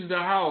cat leaves the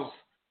house,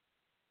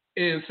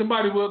 and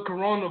somebody with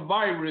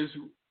coronavirus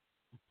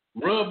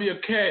rub your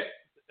cat,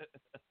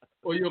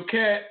 or your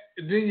cat.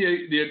 Then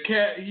your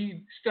cat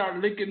he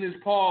start licking his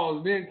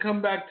paws, then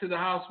come back to the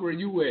house where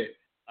you at.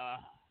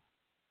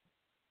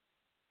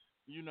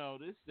 You know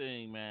this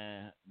thing,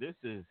 man. This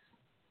is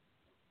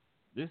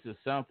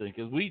something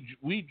because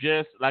we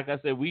just, like I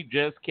said, we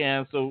just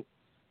canceled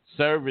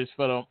service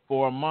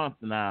for a month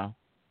now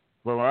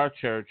from our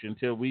church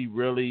until we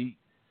really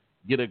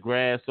get a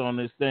grasp on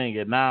this thing.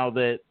 And now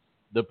that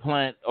the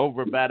plant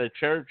over by the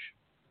church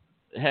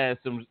has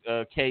some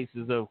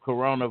cases of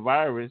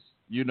coronavirus,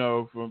 you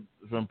know,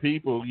 from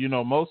people, you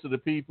know, most of the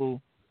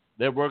people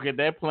that work at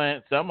that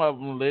plant, some of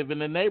them live in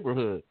the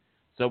neighborhood.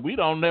 So you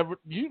don't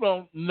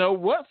know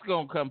what's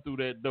going to come through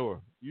that door,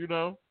 you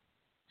know.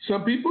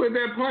 Some people at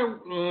that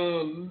plant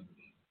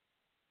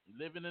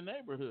live in the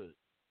neighborhood.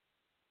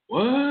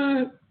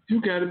 What?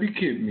 You got to be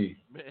kidding me.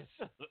 Man,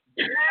 shut up.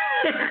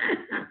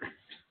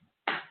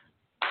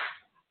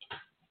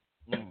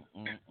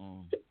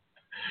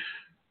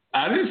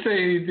 I didn't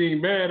say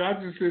anything bad. I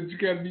just said you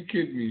got to be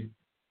kidding me.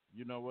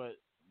 You know what?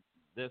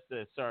 That's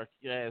that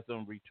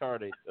sarcasm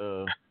retarded.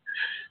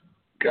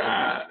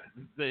 God.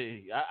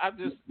 See, I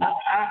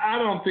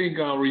don't think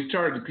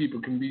retarded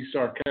people can be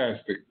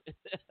sarcastic.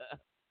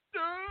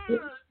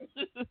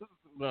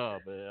 No,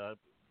 man.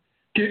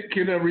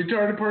 Can a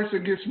retarded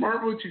person get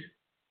smart with you?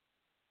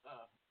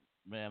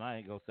 Man, I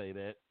ain't gonna say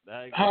that.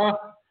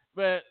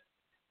 But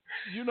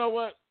you know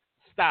what?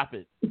 Stop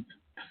it.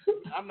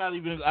 I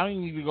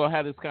ain't even gonna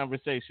have this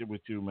conversation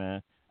with you,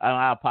 man.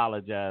 I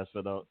apologize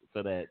for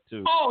that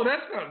too. Oh,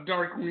 that's not a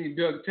Darkwing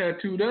Duck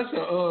tattoo. That's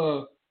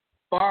a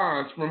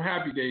Fonz from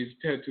Happy Days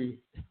tattoo.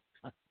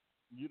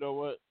 You know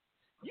what?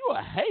 You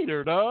a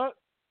hater, dog.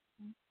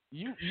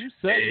 You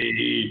such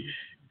you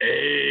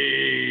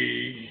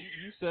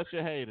such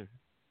a hater.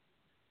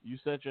 You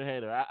such a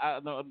hater. I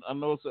know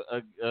it's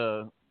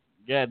a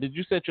yeah. Did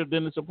you set your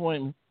dentist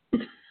appointment?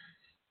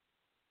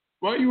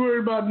 Why you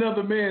worried about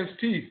another man's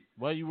teeth?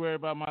 Why you worried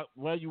about my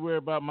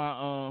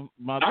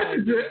my I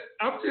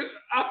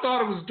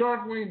thought it was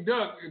Darkwing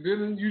Duck, and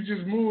then you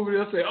just move it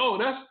and say, "Oh,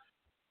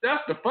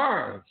 that's the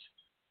Fonz."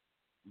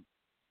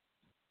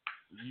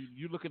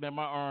 You looking at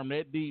my arm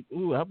that deep?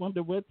 Ooh, I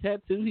wonder what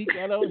tattoo he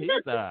got on his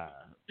eye.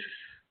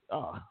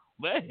 Oh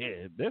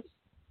man, that's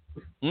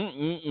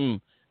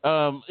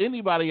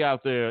anybody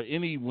out there,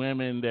 any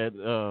women that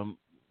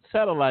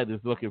Satellite is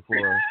looking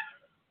for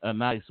a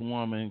nice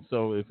woman.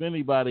 So if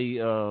anybody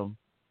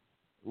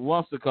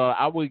wants to call,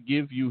 I would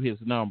give you his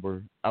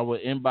number. I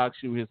would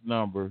inbox you his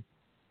number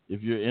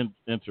if you're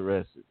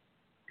interested.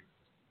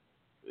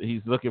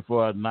 He's looking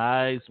for a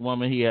nice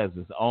woman. He has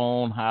his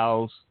own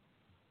house.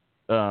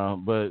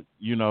 But,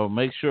 you know,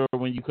 make sure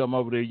when you come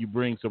over there, you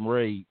bring some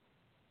Raid.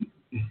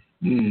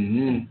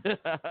 Mm-hmm.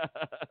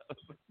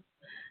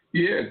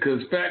 Yeah,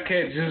 because Fat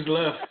Cat just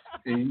left,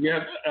 and you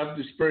have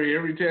to spray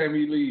every time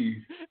he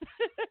leaves.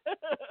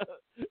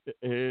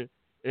 And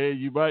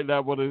you might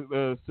not want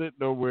to sit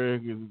nowhere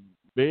because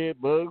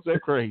bed bugs are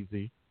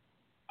crazy.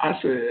 I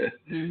said,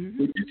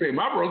 you say,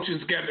 my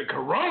roaches got the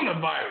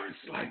coronavirus.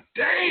 Like,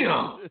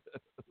 damn.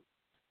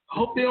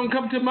 Hope they don't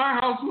come to my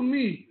house with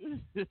me.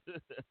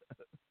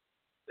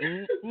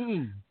 And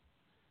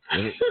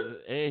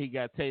he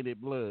got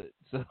tainted blood.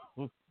 So,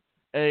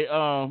 hey,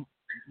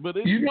 but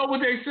you know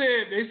what they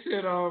said? They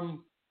said,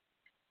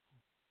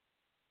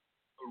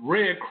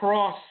 Red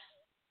Cross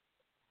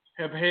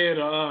have had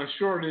a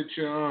shortage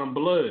of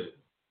blood.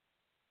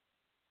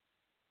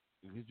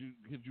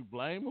 Could you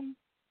blame them?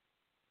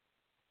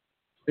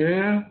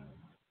 Yeah.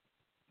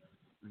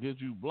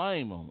 Could you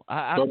blame them?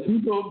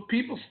 But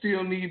people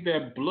still need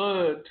that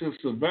blood to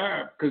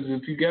survive. Because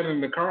if you get in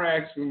the car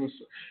accident,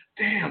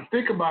 damn,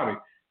 think about it.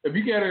 If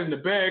you get in a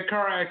bad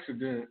car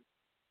accident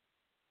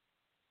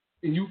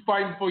and you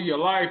fighting for your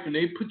life and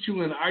they put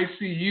you in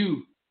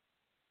ICU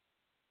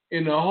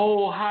and the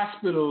whole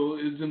hospital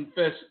is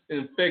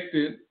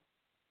infected,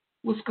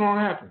 what's going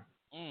to happen?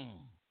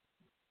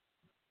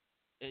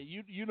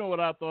 You know what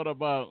I thought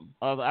about?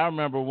 I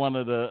remember one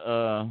of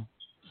the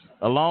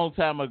a long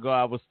time ago.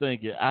 I was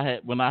thinking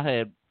when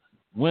I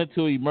went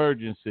to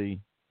emergency,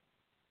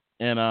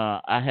 and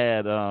I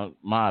had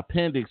my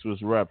appendix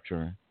was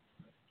rupturing,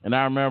 and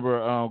I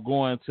remember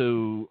going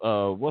to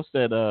what's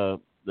that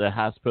the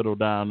hospital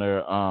down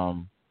there,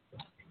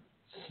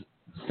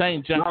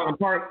 St. John Highland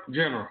Park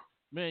General.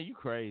 Man, you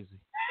crazy.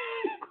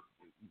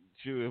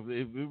 Sure,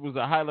 if it was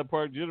a Highland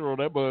Park General,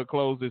 that bug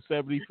closed at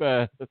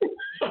 75.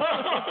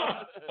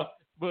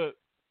 But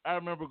I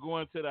remember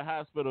going to the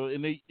hospital,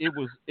 and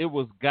it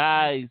was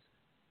guys,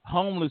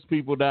 homeless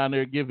people down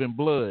there giving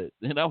blood,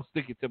 and I was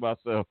thinking to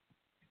myself,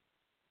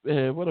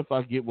 man, what if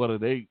I get one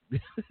of they?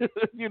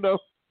 You know?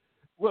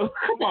 Well,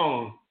 come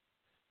on,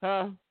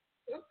 huh?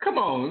 Come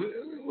on,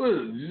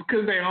 just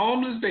because they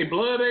homeless, they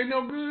blood ain't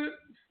no good.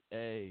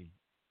 Hey,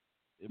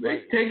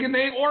 they taking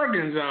their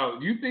organs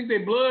out. You think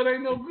their blood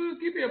ain't no good?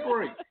 Give me a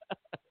break.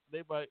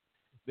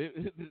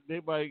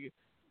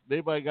 They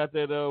might got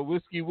that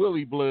Whiskey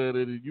Willie blood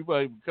in it. You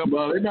might come.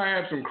 Well, they might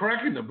have some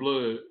crack in the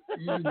blood.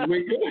 You just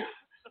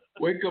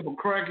wake up a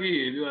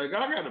crackhead. You're like,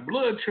 I got a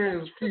blood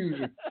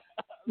transfusion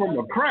from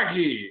a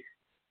crackhead.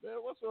 Man,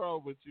 what's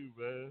wrong with you,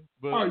 man?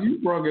 You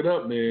brought it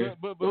up, man.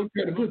 But let's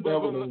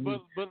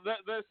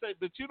say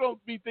that you don't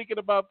be thinking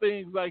about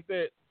things like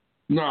that.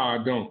 No, I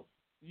don't.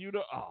 You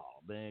don't.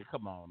 Oh man,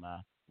 come on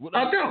now.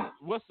 I don't.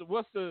 What's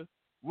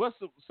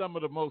some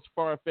of the most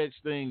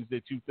far-fetched things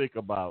that you think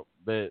about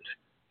that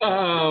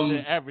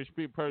the average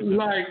person?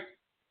 Like,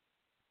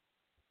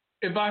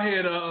 if I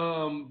had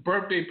a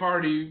birthday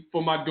party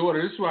for my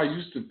daughter, this is what I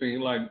used to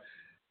think. Like,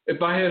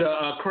 if I had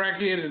a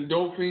crackhead and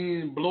dope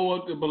fiend blow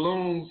up the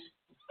balloons,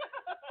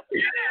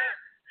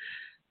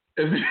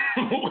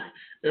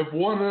 if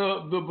one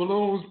of the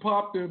balloons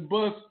popped and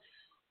bust,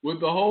 would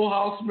the whole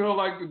house smell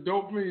like the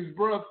dope fiend's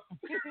breath?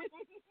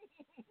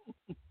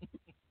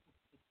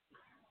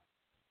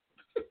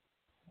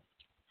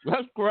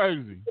 That's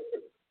crazy.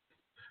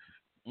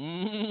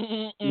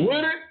 Would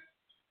it?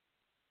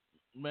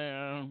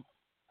 Man.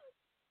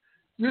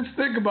 Just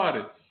think about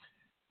it.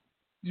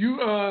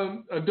 You,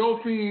 a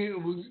dope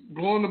fiend was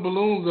blowing the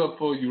balloons up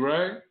for you,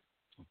 right?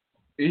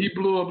 And he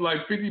blew up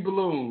like 50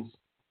 balloons.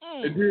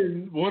 And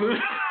then one of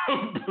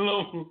the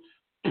balloons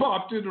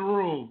popped in the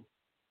room.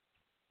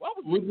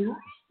 Would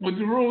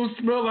the room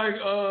smell like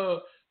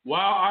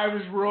wild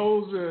Irish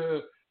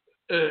rose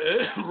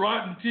and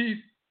rotten teeth?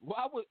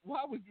 Why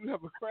would you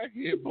have a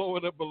crackhead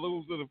blowing up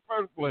balloons in the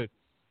first place?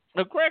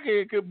 A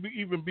crackhead couldn't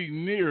even be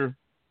near.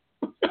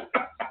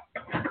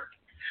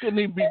 Couldn't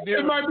even be near.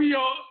 It might be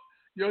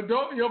your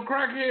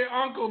crackhead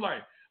uncle,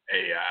 like,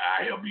 hey,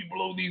 I help you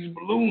blow these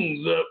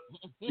balloons up.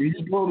 And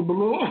you blow the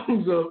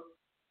balloons up.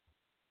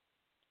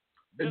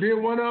 And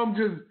then one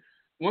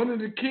of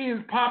the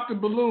kids popped the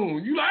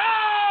balloon. You like,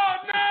 oh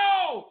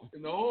no!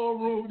 And the whole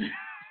room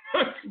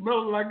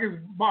smelling like his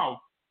mouth.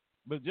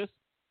 But just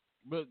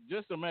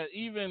imagine,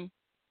 even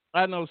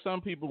I know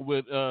some people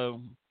with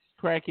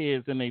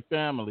crackheads in their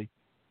family.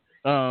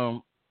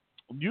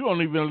 You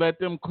don't even let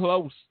them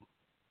close.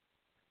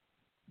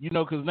 You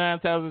know, because 9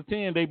 times out of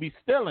 10 they be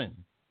stealing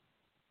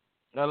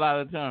a lot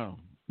of times.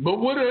 But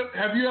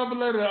have you ever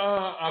let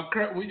a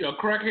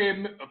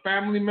crackhead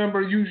family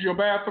member use your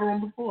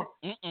bathroom before?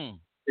 Mm-mm.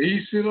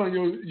 He sit on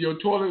your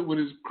toilet with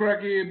his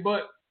crackhead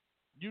butt.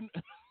 You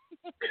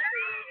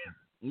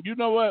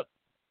know what?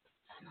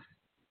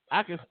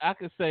 I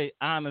could say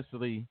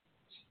honestly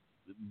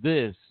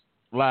this,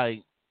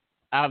 like,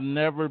 I've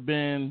never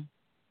been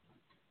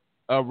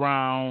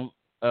around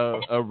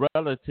a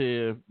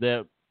relative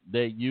that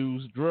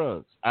used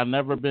drugs. I've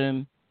never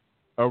been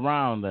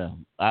around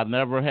them. I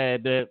never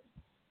had that.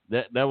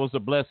 That was a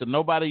blessing.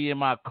 Nobody in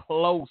my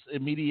close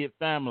immediate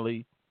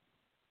family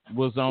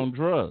was on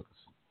drugs.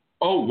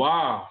 Oh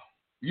wow,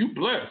 you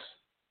blessed.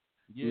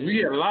 Yeah. We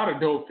had a lot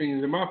of dope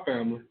fiends in my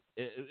family.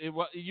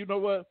 You know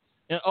what?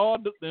 And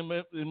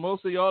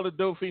mostly all the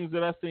dope fiends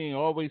that I seen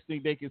always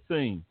think they can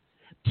sing.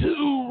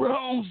 2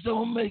 wrongs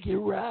don't make it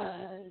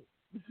right.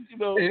 You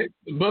know.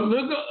 But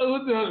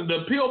look at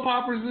the pill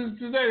poppers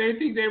today. They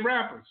think they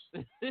rappers.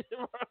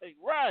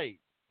 Right.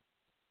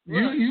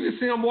 You can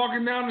see them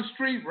walking down the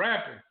street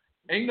rapping.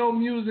 Ain't no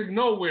music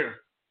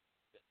nowhere.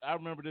 I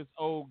remember this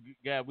old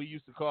guy. We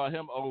used to call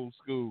him old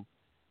school.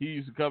 He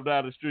used to come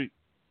down the street,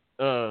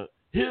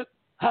 hip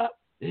hop,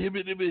 hip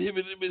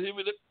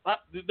it, hop,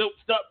 don't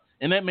stop,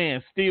 and that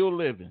man still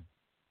living,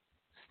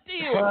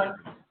 still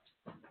living.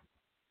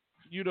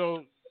 You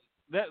know,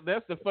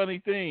 that's the funny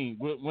thing.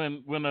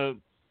 When a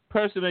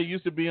person that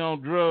used to be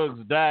on drugs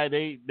died,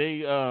 they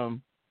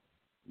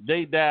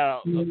died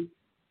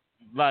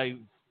like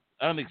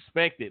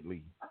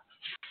unexpectedly.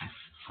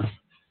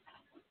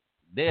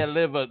 They'll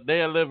live a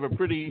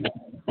pretty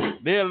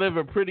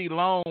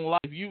long life.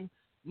 You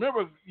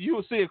remember, you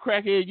will see a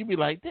crackhead, you be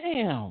like,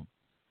 damn,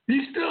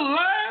 he's still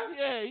alive.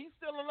 Yeah, he's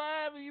still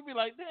alive, and you be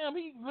like, damn,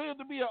 he lived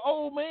to be an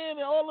old man,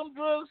 and all them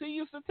drugs he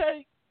used to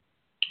take.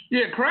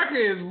 Yeah,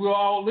 crackheads will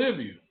outlive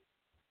you.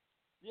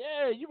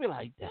 Yeah, you be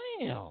like,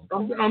 damn.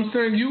 I'm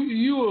saying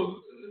you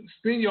will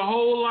spend your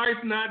whole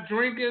life not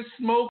drinking,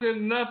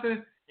 smoking,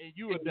 nothing, and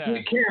you will die.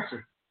 Get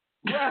cancer.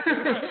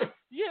 Right.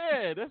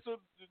 Yeah, that's what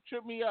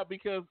tripped me out,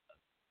 because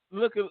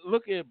look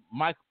at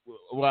Mike.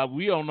 Well,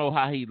 we don't know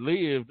how he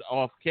lived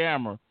off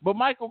camera, but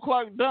Michael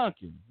Clark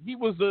Duncan, he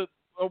was a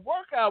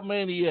workout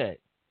maniac.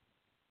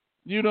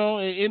 You know,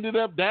 and ended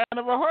up dying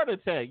of a heart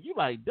attack. You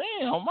like,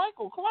 damn,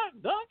 Michael Clark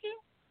Duncan.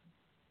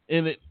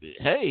 And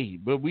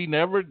but we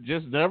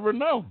just never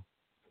know.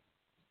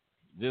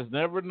 Just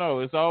never know.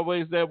 It's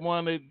always that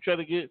one that try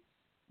to get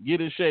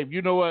in shape.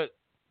 You know what?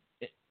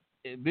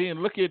 And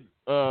then look at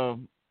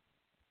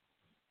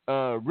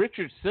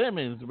Richard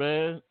Simmons,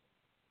 man.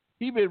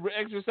 He been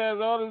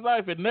exercising all his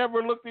life and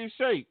never looked in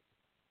shape.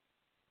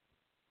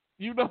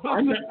 You know,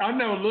 I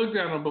never looked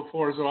at him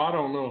before, so I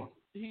don't know.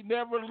 He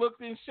never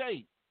looked in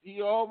shape.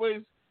 He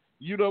always,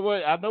 you know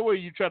what? I know where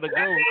you try to go.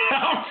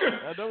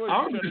 I know where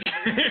you try to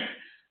go.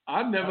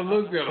 I never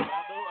looked at him.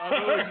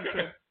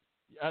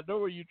 I know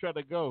where you try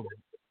to go.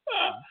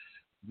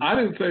 I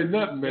didn't say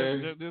nothing,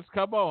 man. Just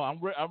come on.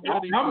 I'm ready.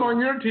 I'm on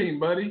your team,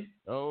 buddy.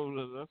 Oh,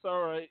 that's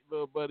all right,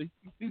 little buddy.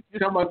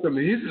 Talking about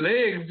something. His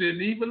legs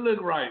didn't even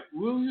look right.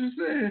 What was you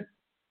saying?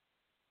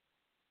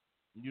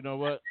 You know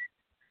what?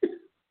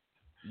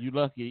 You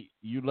lucky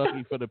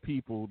for the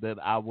people that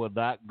I will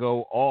not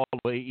go all the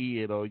way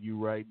in on you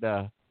right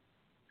now.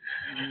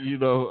 You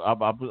know,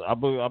 I'm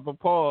a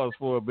pause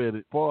for a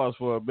minute,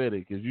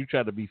 because you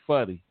try to be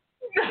funny.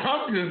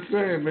 I'm just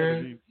saying,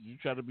 man. You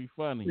try to be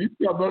funny. You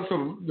talk about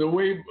the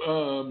way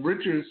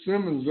Richard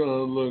Simmons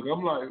look.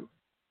 I'm like, what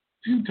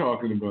you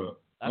talking about?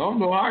 I don't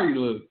know how you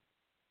look.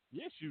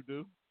 Yes, you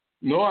do.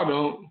 No, I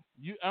don't.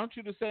 Aren't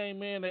you the same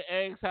man that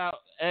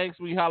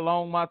asked me how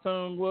long my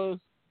tongue was?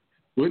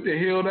 What the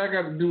hell that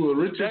got to do with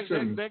Richard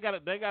Simmons? They got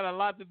a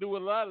lot to do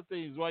with a lot of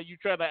things. Why you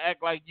try to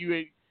act like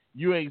you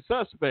ain't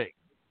suspect?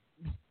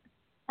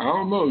 I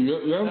don't know.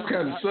 That was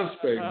kind of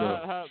suspect,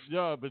 though.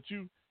 Yeah, but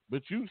you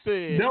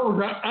said that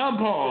was an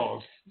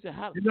unpause.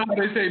 You know how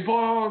they say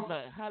pause?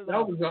 That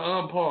was an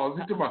unpause.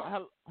 You talking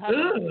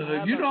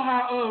about? You know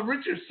how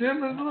Richard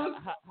Simmons looks?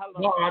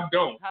 No, I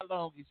don't. How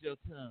long is your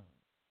tongue?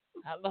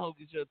 How long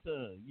is your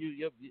tongue?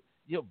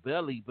 Your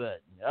belly button.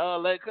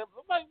 All that.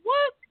 I'm like,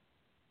 what?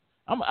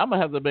 I'm gonna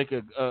have to make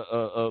a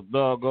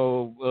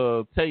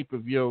doggone tape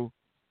of your.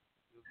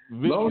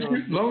 Long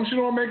as you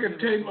don't make a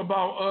tape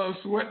about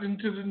sweating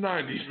to the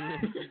 90s.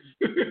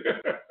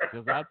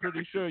 Because I'm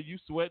pretty sure you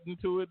sweating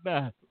to it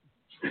now.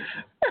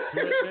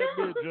 Sweat that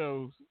good,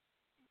 Joes.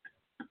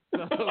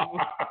 So,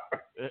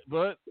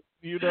 but,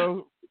 you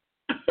know,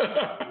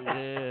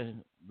 yeah,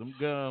 them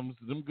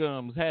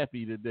gums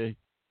happy today.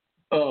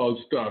 Oh,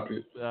 stop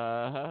it.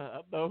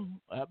 I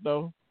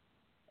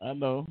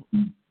know.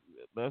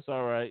 That's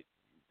all right.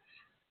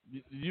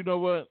 You know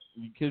what?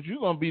 Because you're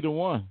going to be the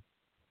one.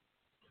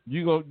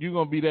 You're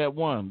gonna be that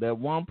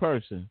one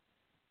person,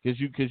 because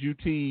you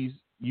tease.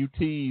 I'm be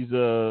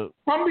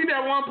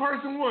that one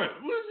person. What is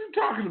you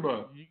talking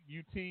about?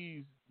 You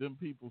tease them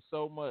people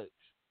so much.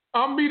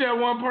 I'm be that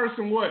one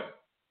person.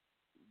 What?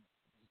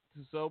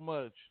 So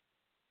much,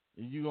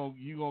 and you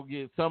gonna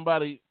get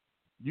somebody.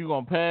 You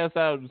gonna pass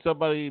out, and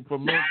somebody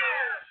from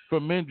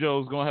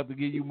Minjo's gonna have to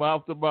give you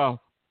mouth to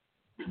mouth.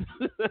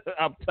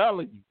 I'm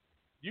telling you,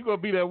 you're gonna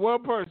be that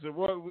one person.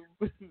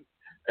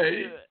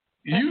 Hey.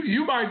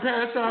 You might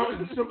pass out,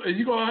 and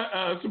you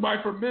gonna somebody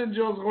from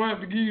Minjo's gonna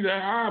have to give you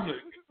that Heimlich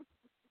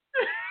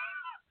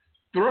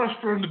thrust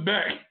from the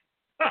back,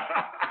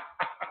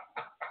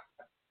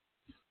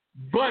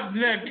 butt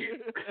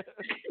naked.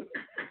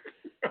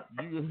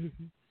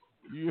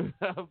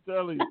 I'm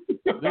telling you,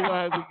 they're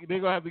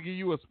gonna have to give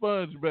you a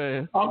sponge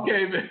bath.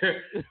 Okay, man.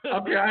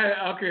 Okay,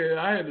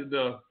 I had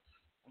enough.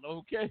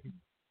 Okay,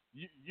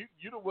 you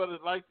the one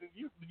that likes it.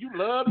 You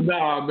love it.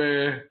 Nah,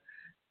 man.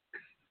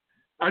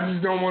 I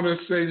just don't want to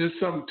say just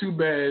something too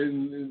bad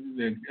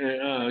and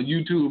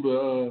YouTube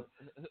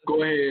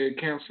go ahead and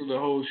cancel the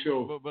whole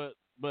show.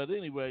 But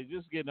anyway,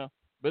 just getting up.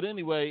 But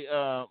anyway,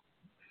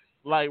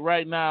 like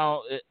right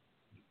now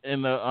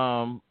in the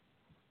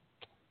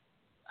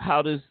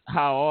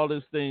how all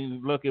this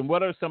thing looking.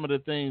 What are some of the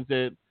things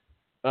that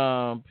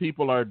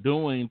people are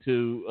doing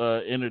to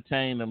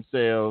entertain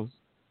themselves?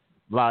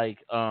 Like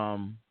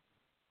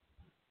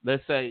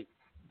let's say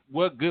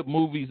what good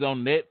movies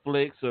on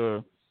Netflix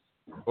or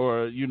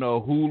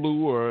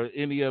Hulu or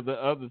any of the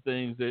other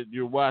things that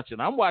you're watching.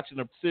 I'm watching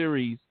a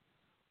series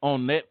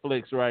on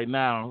Netflix right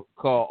now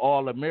called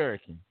All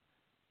American,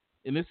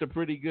 and it's a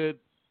pretty good.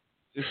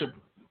 It's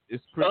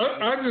pretty.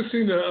 I just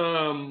seen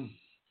the.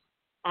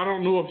 I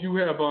don't know if you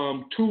have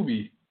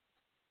Tubi.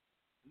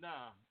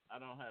 Nah, I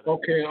don't have that.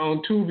 Okay,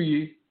 on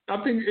Tubi,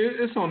 I think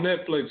it's on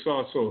Netflix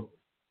also.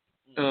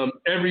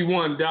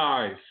 Everyone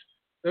Dies.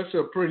 That's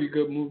a pretty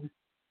good movie.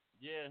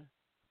 Yeah.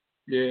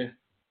 Yeah.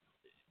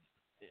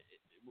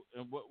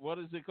 And what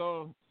is it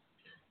called?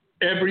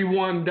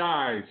 Everyone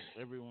Dies.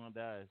 Everyone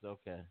Dies.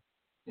 Okay.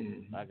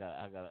 Mm-hmm.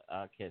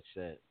 I'll catch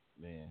that,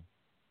 man.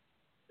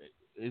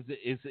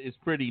 It's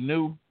pretty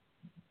new.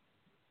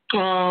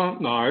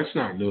 No, it's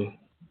not new.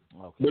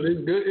 Okay. But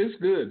it's good. It's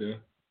good though.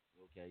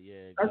 Okay,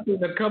 yeah. I've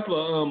seen a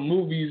couple of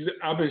movies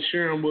I've been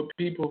sharing with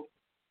people.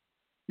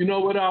 You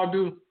know what I'll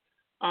do?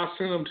 I'll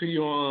send them to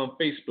you on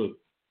Facebook.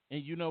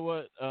 And you know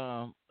what?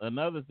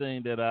 Another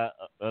thing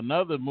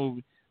another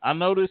movie. I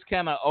know this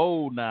kind of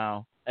old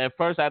now. At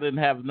first, I didn't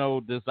have no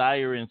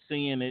desire in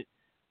seeing it,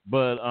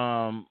 but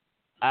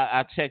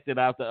I checked it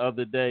out the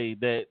other day.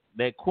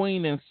 That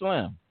Queen and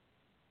Slim.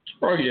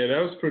 Oh yeah,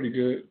 that was pretty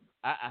good.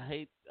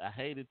 I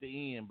hated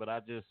the end, but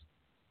I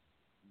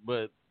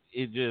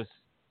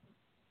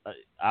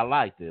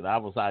liked it. I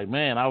was like,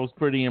 man, I was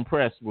pretty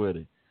impressed with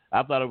it.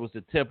 I thought it was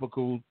a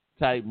typical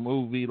type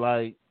movie,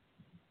 but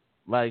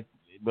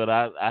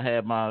I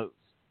had my,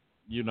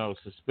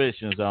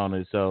 suspicions on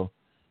it. So,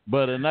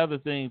 but another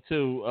thing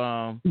too,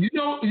 some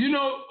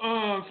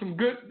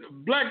good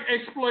black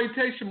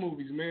exploitation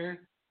movies, man.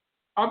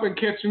 I've been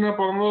catching up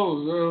on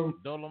those.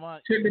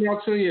 Dolomite. Checking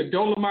out some of your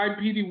Dolomite,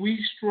 P.D.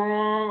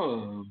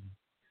 Wheatstraw,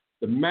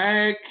 the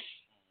Mac.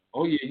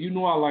 Oh yeah,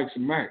 I like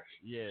some Mac.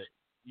 Yeah,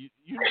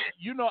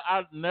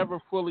 I've never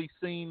fully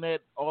seen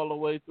that all the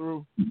way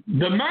through.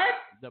 The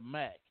Mac. The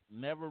Mac.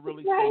 Never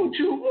really. What's wrong with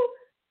you?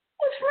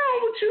 What's wrong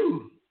with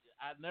you?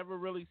 I never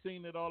really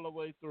seen it all the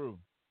way through.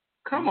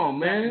 Come on,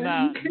 man.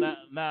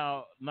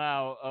 Now,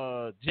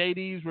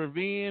 JD's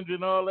Revenge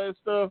and all that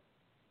stuff.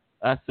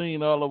 I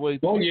seen all the way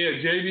through. Oh yeah,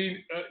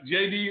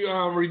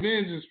 JD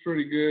Revenge is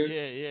pretty good.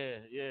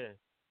 Yeah.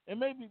 And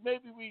maybe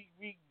we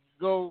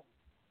go.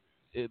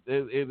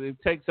 It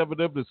takes some of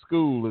them to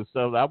school and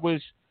stuff. I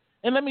wish.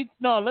 And let me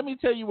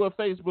tell you what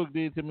Facebook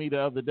did to me the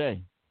other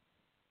day.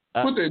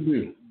 What they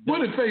do?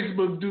 What did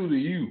Facebook do to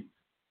you?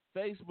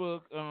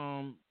 Facebook,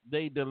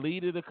 they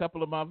deleted a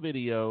couple of my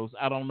videos.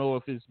 I don't know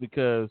if it's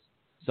because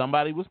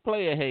somebody was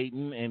player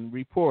hating and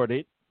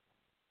reported,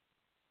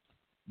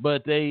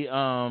 but they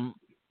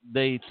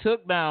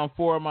took down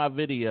 4 of my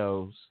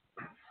videos,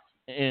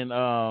 and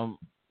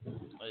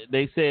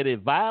they said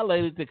it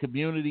violated the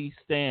community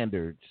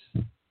standards.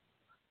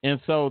 And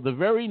so the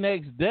very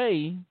next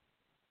day,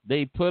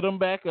 they put them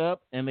back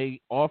up, and they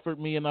offered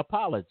me an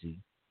apology.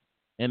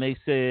 And they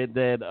said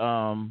that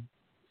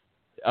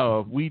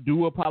we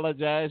do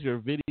apologize. Your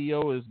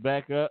video is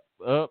back up.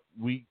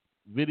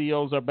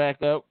 Videos are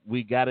back up.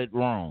 We got it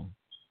wrong.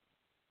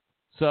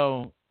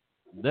 So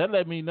that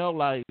let me know,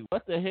 like,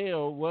 what the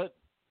hell? What?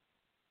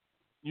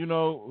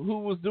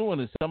 Who was doing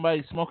this?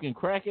 Somebody smoking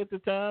crack at the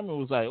time? It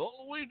was like,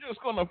 oh, we're just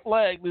gonna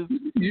flag this.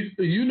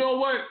 You know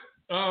what?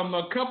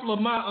 A couple of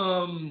my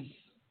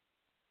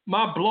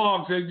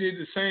blogs, they did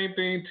the same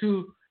thing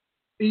too.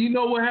 And you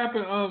know what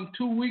happened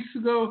 2 weeks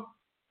ago?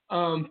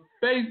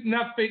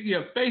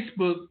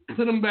 Facebook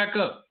put them back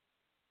up.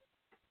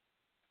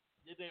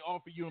 Did they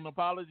offer you an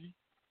apology?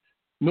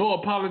 No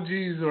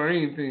apologies or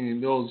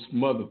anything. Those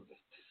mother.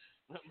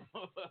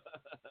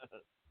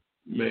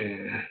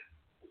 Man.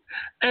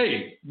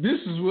 Hey,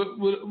 this is what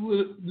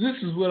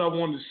I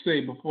wanted to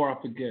say before I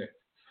forget.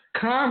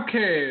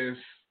 Comcast,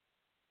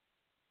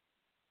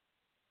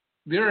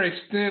 they're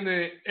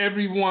extending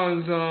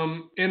everyone's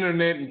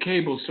internet and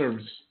cable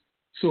service.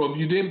 So if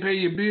you didn't pay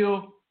your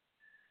bill,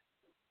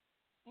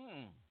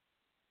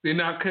 they're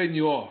not cutting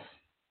you off.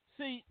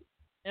 See,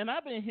 and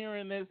I've been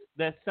hearing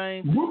that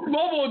same.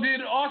 Mobile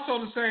did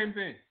also the same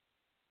thing.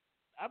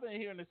 I've been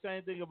hearing the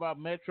same thing about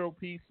Metro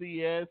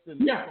PCS and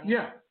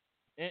yeah.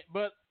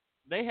 But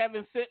they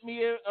haven't sent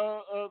me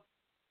a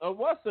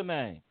what's the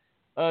name?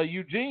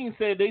 Eugene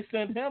said they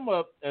sent him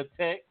a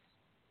text,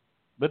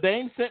 but they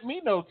ain't sent me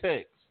no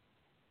text.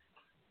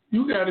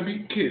 You got to be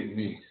kidding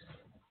me.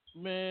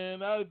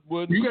 Man, I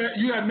wouldn't.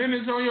 You got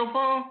minutes on your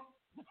phone?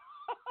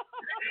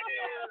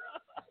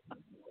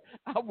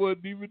 I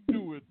wouldn't even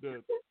do it,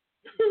 then.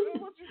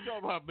 What you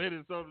talking about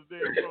minutes on the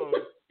damn phone?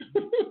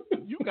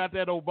 You got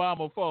that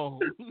Obama phone.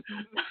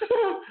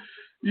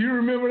 You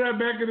remember that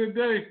back in the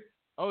day?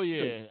 Oh,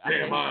 yeah.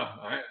 Damn,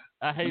 I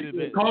hated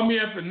it. Call me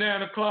after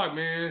 9 o'clock,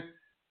 man.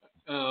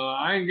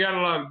 I ain't got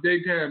a lot of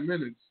daytime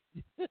minutes.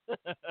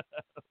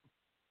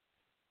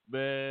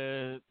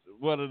 Man,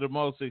 one of the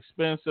most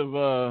expensive,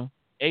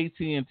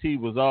 AT&T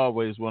was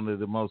always one of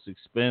the most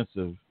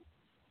expensive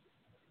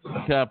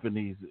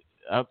companies.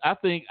 I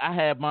think I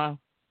had my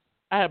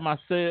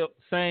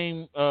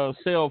same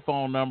cell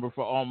phone number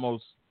for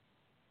almost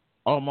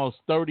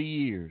 30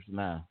 years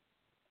now.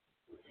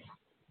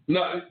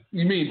 No,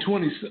 you mean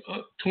 20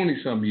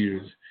 some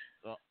years,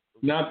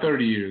 not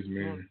 30 years,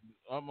 man.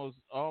 Almost,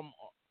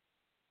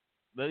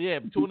 yeah,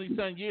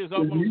 20-some years.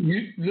 Almost.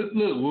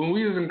 Look, when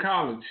we was in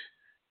college,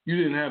 you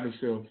didn't have a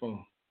cell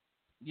phone.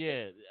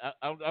 Yeah,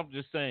 I'm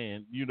just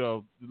saying,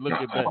 look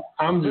at that.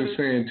 I'm just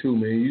saying too,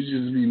 man. You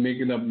just be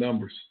making up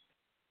numbers.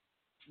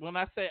 When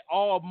I say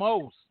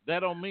almost, that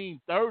don't mean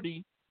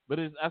 30, but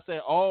I say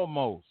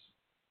almost.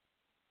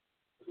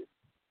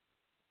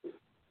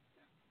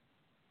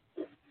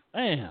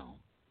 Damn.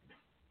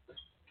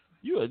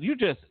 You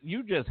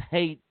just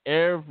hate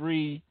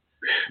every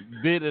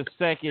bit of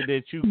second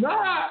that you.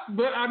 Nah,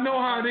 but I know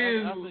how it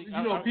is.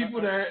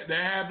 People that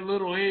have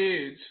little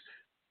heads,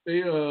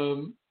 they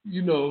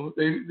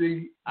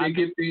they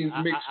get things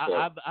mixed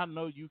up. I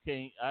know you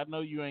can't. I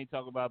know you ain't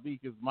talking about me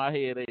because my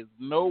head is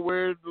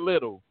nowhere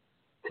little.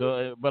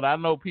 So, but I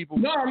know people.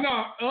 No,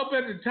 up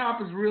at the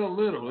top is real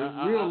little. It's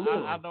real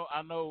little.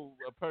 I know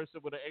a person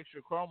with an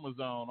extra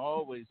chromosome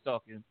always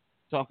talking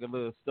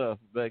little stuff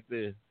back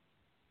there.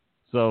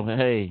 So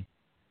hey,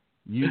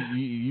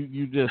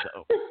 you just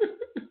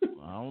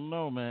I don't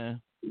know, man.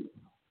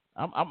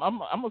 I'm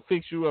gonna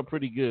fix you up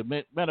pretty good.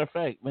 Matter of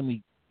fact, let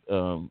me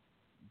do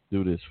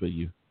this for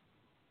you.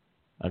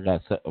 I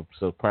got a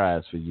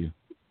surprise for you.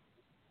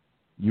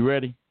 You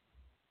ready?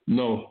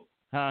 No.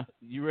 Huh?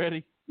 You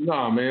ready?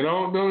 Nah, man.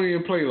 Don't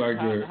even play like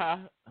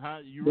that. Huh?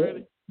 You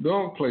ready?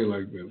 Don't play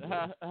like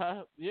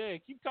that. Yeah,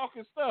 keep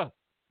talking stuff.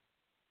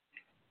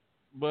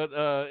 But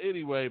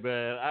anyway,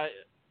 man,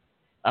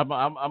 I'm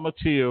a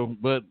chill,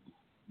 but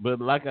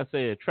like I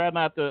said, try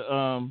not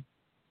to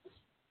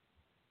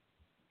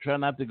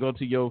go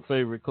to your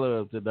favorite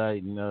club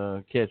tonight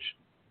and catch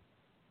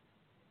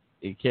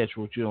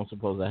what you don't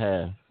supposed to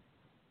have.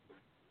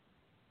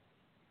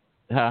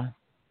 Huh?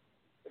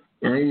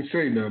 I ain't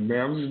say nothing, man.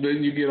 I'm just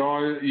letting you get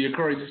all your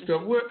crazy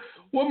stuff. What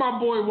my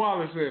boy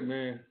Wallace said,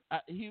 man?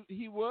 He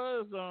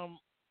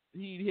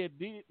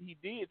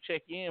did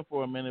check in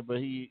for a minute, but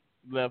he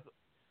left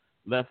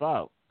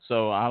out.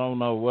 So I don't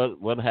know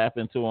what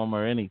happened to him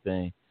or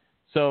anything.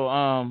 So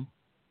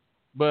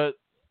but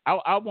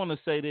I want to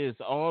say this: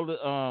 all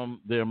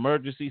the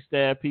emergency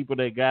staff people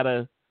that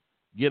gotta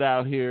get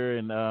out here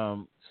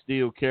and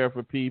still care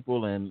for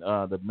people, and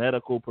the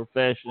medical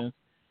professions.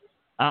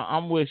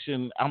 I'm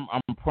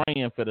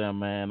praying for them,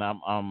 man.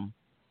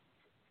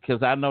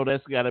 Because I know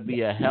that's got to be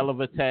a hell of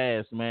a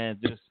task, man.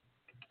 Just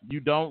you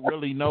don't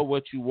really know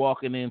what you're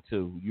walking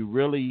into. You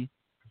really,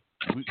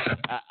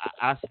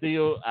 I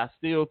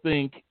still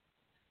think,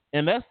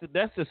 and that's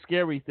the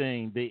scary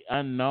thing, the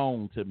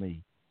unknown to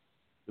me.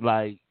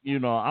 Like,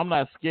 I'm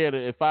not scared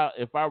of,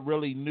 if I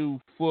really knew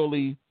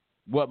fully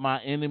what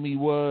my enemy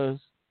was,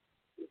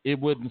 it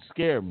wouldn't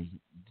scare me.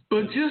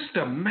 But just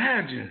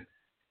imagine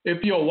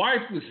if your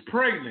wife was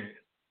pregnant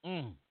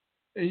and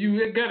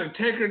you got to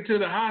take her to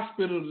the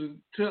hospital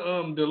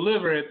to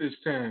deliver at this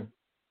time.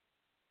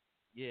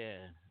 Yeah.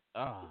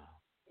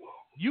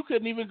 You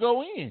couldn't even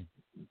go in.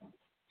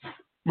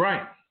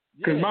 Right.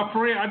 Because my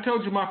friend, I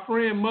told you, my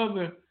friend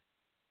mother,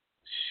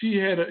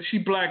 she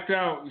blacked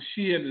out.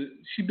 She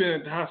been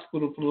at the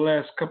hospital for the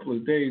last couple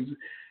of days,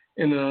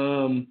 and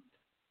the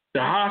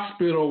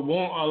hospital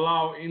won't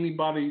allow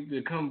anybody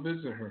to come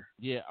visit her.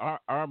 Yeah,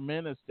 our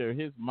minister,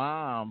 his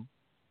mom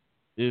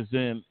is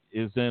in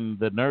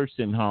the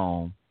nursing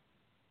home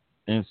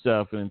and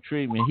stuff and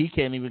treatment. He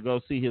can't even go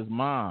see his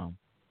mom,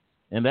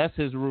 and that's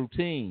his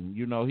routine.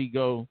 He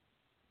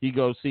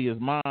go see his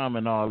mom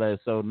and all that.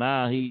 So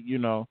now he,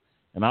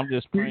 and I'm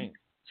just praying.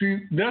 See,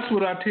 that's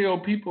what I tell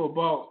people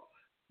about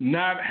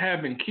not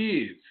having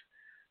kids.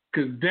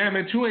 Because, damn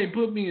it, you ain't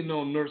put me in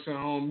no nursing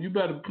home. You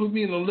better put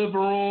me in a living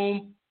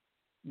room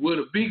with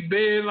a big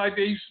bed like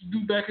they used to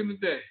do back in the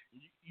day.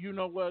 You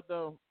know what,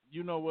 though?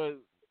 You know what?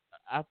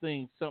 I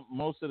think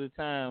most of the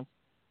time,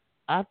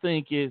 I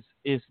think it's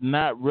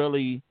not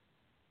really.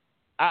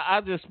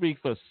 I just speak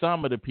for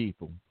some of the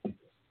people.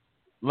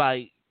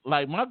 Like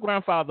my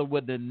grandfather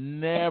would have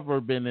never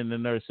been in the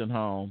nursing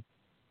home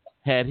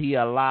had he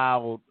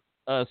allowed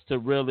us to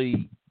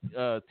really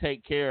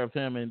take care of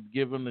him and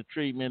give him the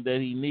treatment that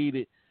he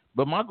needed.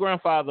 But my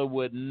grandfather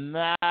would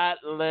not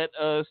let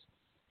us.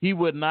 He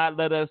would not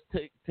let us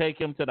take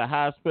him to the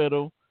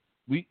hospital.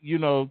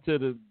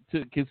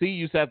 Because he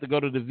used to have to go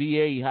to the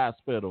VA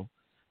hospital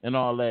and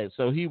all that.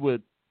 So he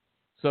would.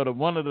 So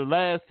one of the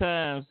last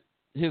times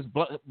his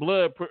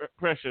blood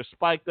pressure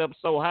spiked up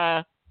so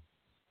high,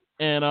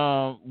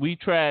 and we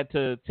tried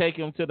to take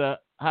him to the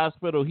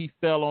hospital. He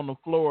fell on the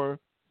floor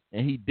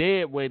and he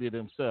dead weighted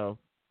himself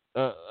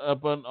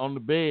up on the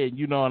bed.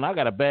 And I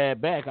got a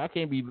bad back. I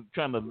can't be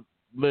trying to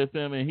lift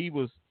him, and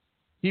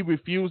he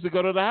refused to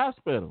go to the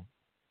hospital.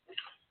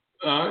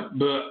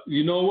 But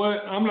you know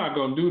what? I'm not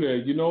going to do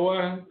that. You know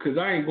why? Because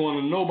I ain't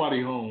going to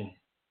nobody home.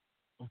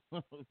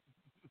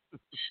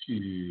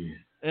 Shit.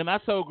 And I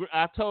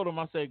told him,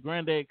 I said,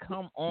 Granddad,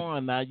 come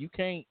on now. You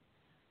can't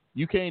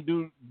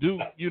do.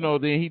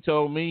 Then he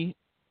told me,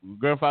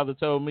 Grandfather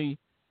told me,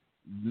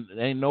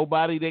 ain't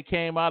nobody that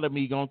came out of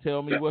me going to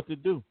tell me what to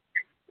do.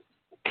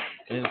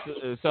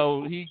 And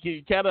so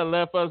he kind of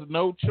left us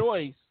no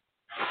choice.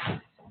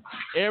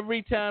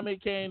 Every time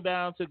it came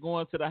down to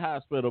going to the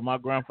hospital, my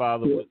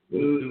grandfather would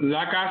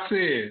like I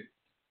said,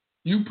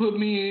 you put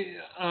me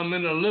in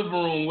a living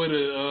room where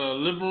the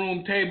living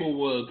room table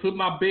was. Put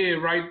my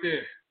bed right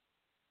there.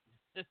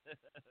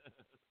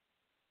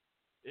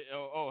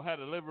 Had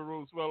the living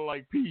room smell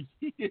like pee.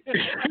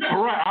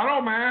 Right. I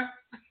don't mind.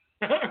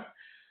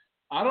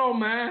 I don't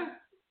mind.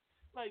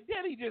 Like,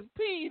 Daddy just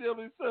peed on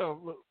himself.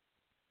 Look.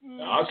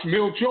 I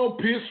smelled your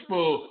piss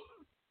for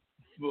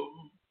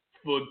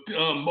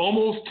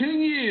almost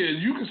 10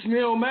 years. You can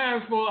smell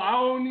mine for, I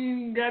don't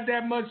even got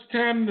that much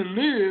time to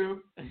live.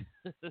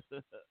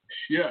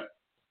 Yeah.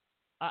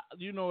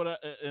 You know what?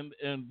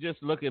 And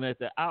just looking at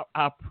that,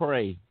 I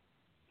pray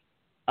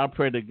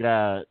to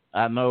God.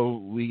 I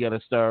know we got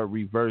to start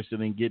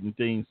reversing and getting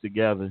things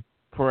together.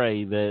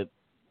 Pray that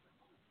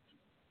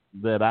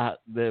I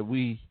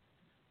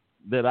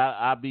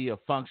be a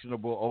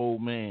functionable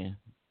old man.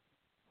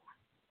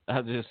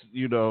 I just,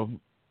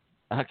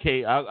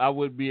 I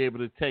wouldn't be able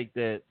to take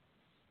that,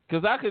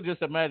 because I could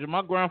just imagine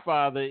my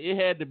grandfather. It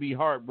had to be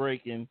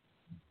heartbreaking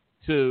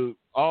to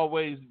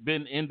always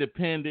been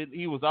independent.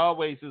 He was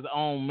always his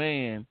own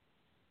man.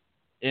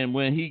 And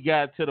when he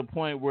got to the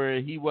point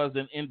where he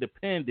wasn't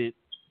independent,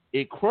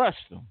 it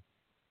crushed him.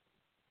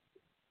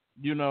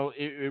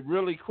 It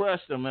really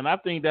crushed him. And I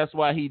think that's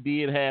why he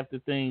did half the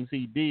things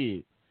he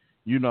did.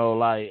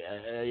 Like,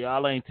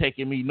 y'all ain't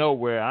taking me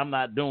nowhere. I'm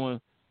not doing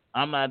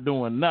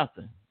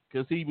nothing.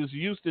 Because he was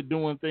used to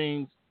doing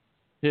things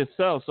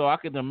himself. So I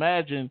can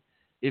imagine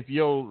if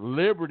your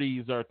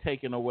liberties are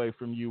taken away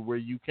from you where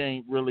you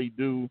can't really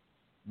do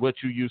what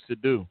you used to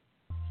do.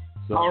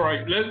 So. All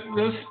right,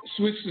 let's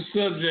switch the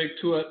subject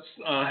to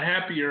a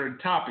happier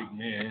topic,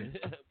 man.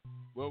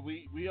 Well,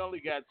 we only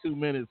got 2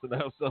 minutes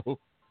now, so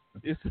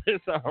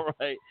it's all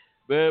right.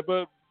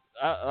 But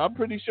I'm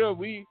pretty sure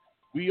we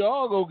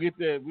all go get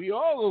that. We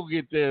all go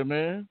get there,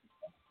 man.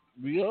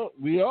 We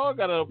all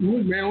gotta.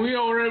 Man, we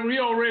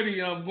already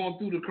going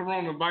through the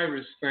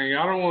coronavirus thing.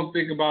 I don't want to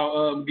think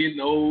about getting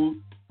old.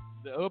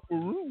 The upper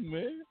room,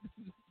 man.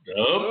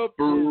 The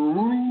upper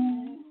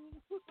room.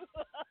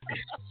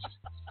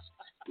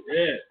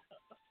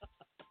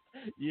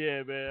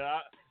 Yeah, man.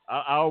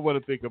 I don't want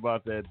to think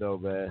about that though,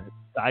 man.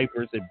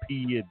 Diapers and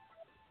pee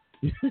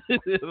and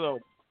just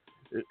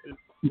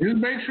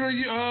make sure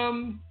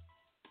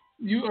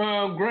you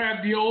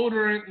grab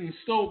deodorant and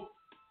soap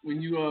when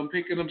you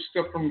picking up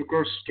stuff from the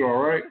grocery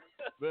store, right?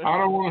 You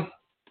don't want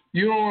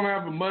to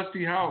have a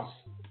musty house.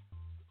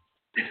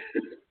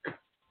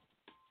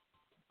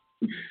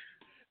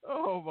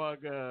 Oh my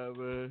God,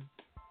 man.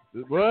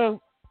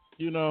 Well,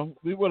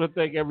 we want to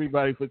thank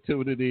everybody for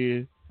tuning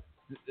in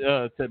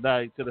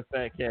tonight to the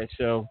Fat Cat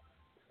Show.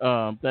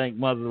 Thank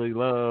Motherly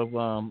Love.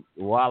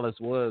 Wallace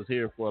was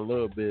here for a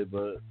little bit,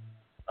 but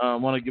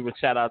want to give a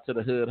shout out to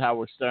the Hood,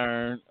 Howard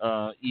Stern,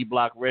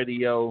 E-Block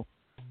Radio,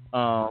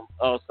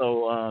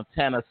 also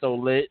Tana So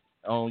Lit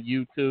on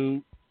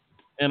YouTube,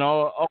 and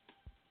all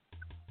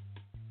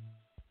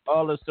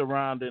the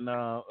surrounding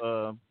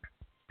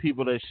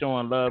people that's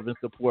showing love and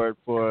support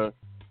for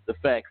the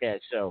Fat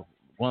Cat Show.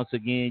 Once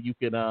again, you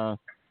can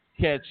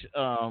catch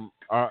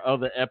our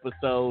other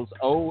episodes,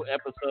 old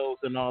episodes,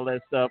 and all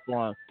that stuff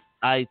on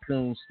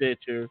iTunes,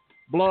 Stitcher,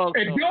 blog.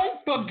 And don't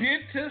forget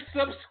to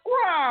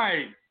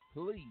subscribe.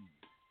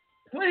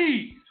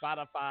 Please.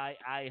 Spotify,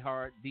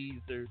 iHeart,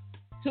 Deezer.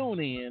 Tune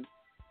in,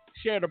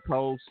 share the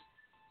post,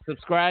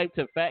 subscribe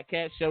to Fat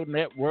Cat Show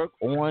Network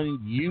on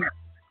YouTube.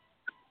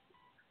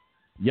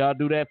 Y'all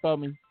do that for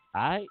me?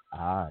 All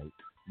right.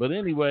 But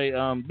anyway,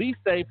 be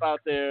safe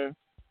out there.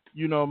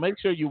 Make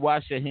sure you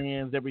wash your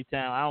hands every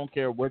time. I don't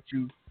care what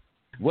you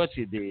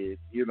did.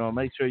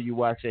 Make sure you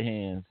wash your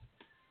hands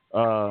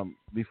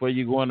before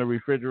you go in the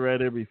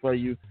refrigerator, before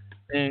you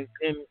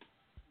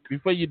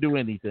do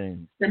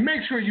anything. And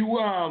make sure you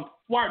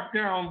wipe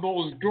down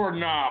those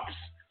doorknobs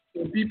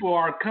when people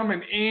are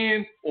coming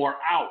in or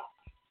out.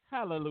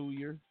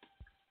 Hallelujah.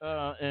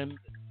 And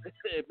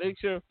make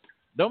sure,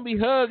 don't be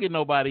hugging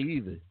nobody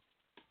either.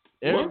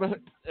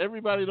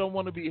 Everybody don't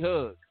want to be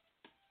hugged.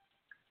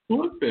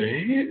 What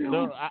the hell?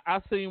 No, I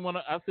seen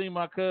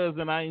my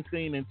cousin I ain't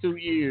seen in 2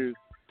 years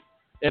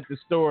at the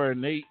store,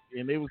 and they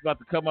was about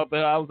to come up,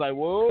 and I was like,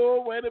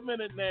 whoa, wait a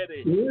minute,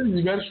 Natty. Yeah,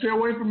 you better stay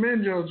away from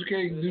men, Jones. You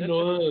can't do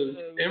no hugs.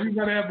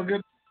 Everybody have a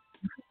good.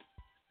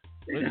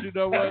 But you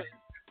know what?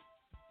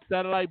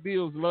 Satellite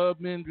Bills love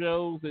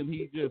Menjos, and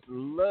he just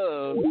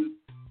loves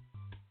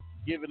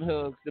giving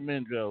hugs to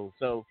Menjos.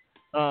 So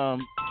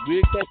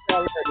we'll catch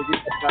y'all later.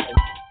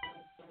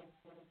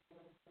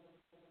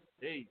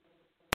 Hey.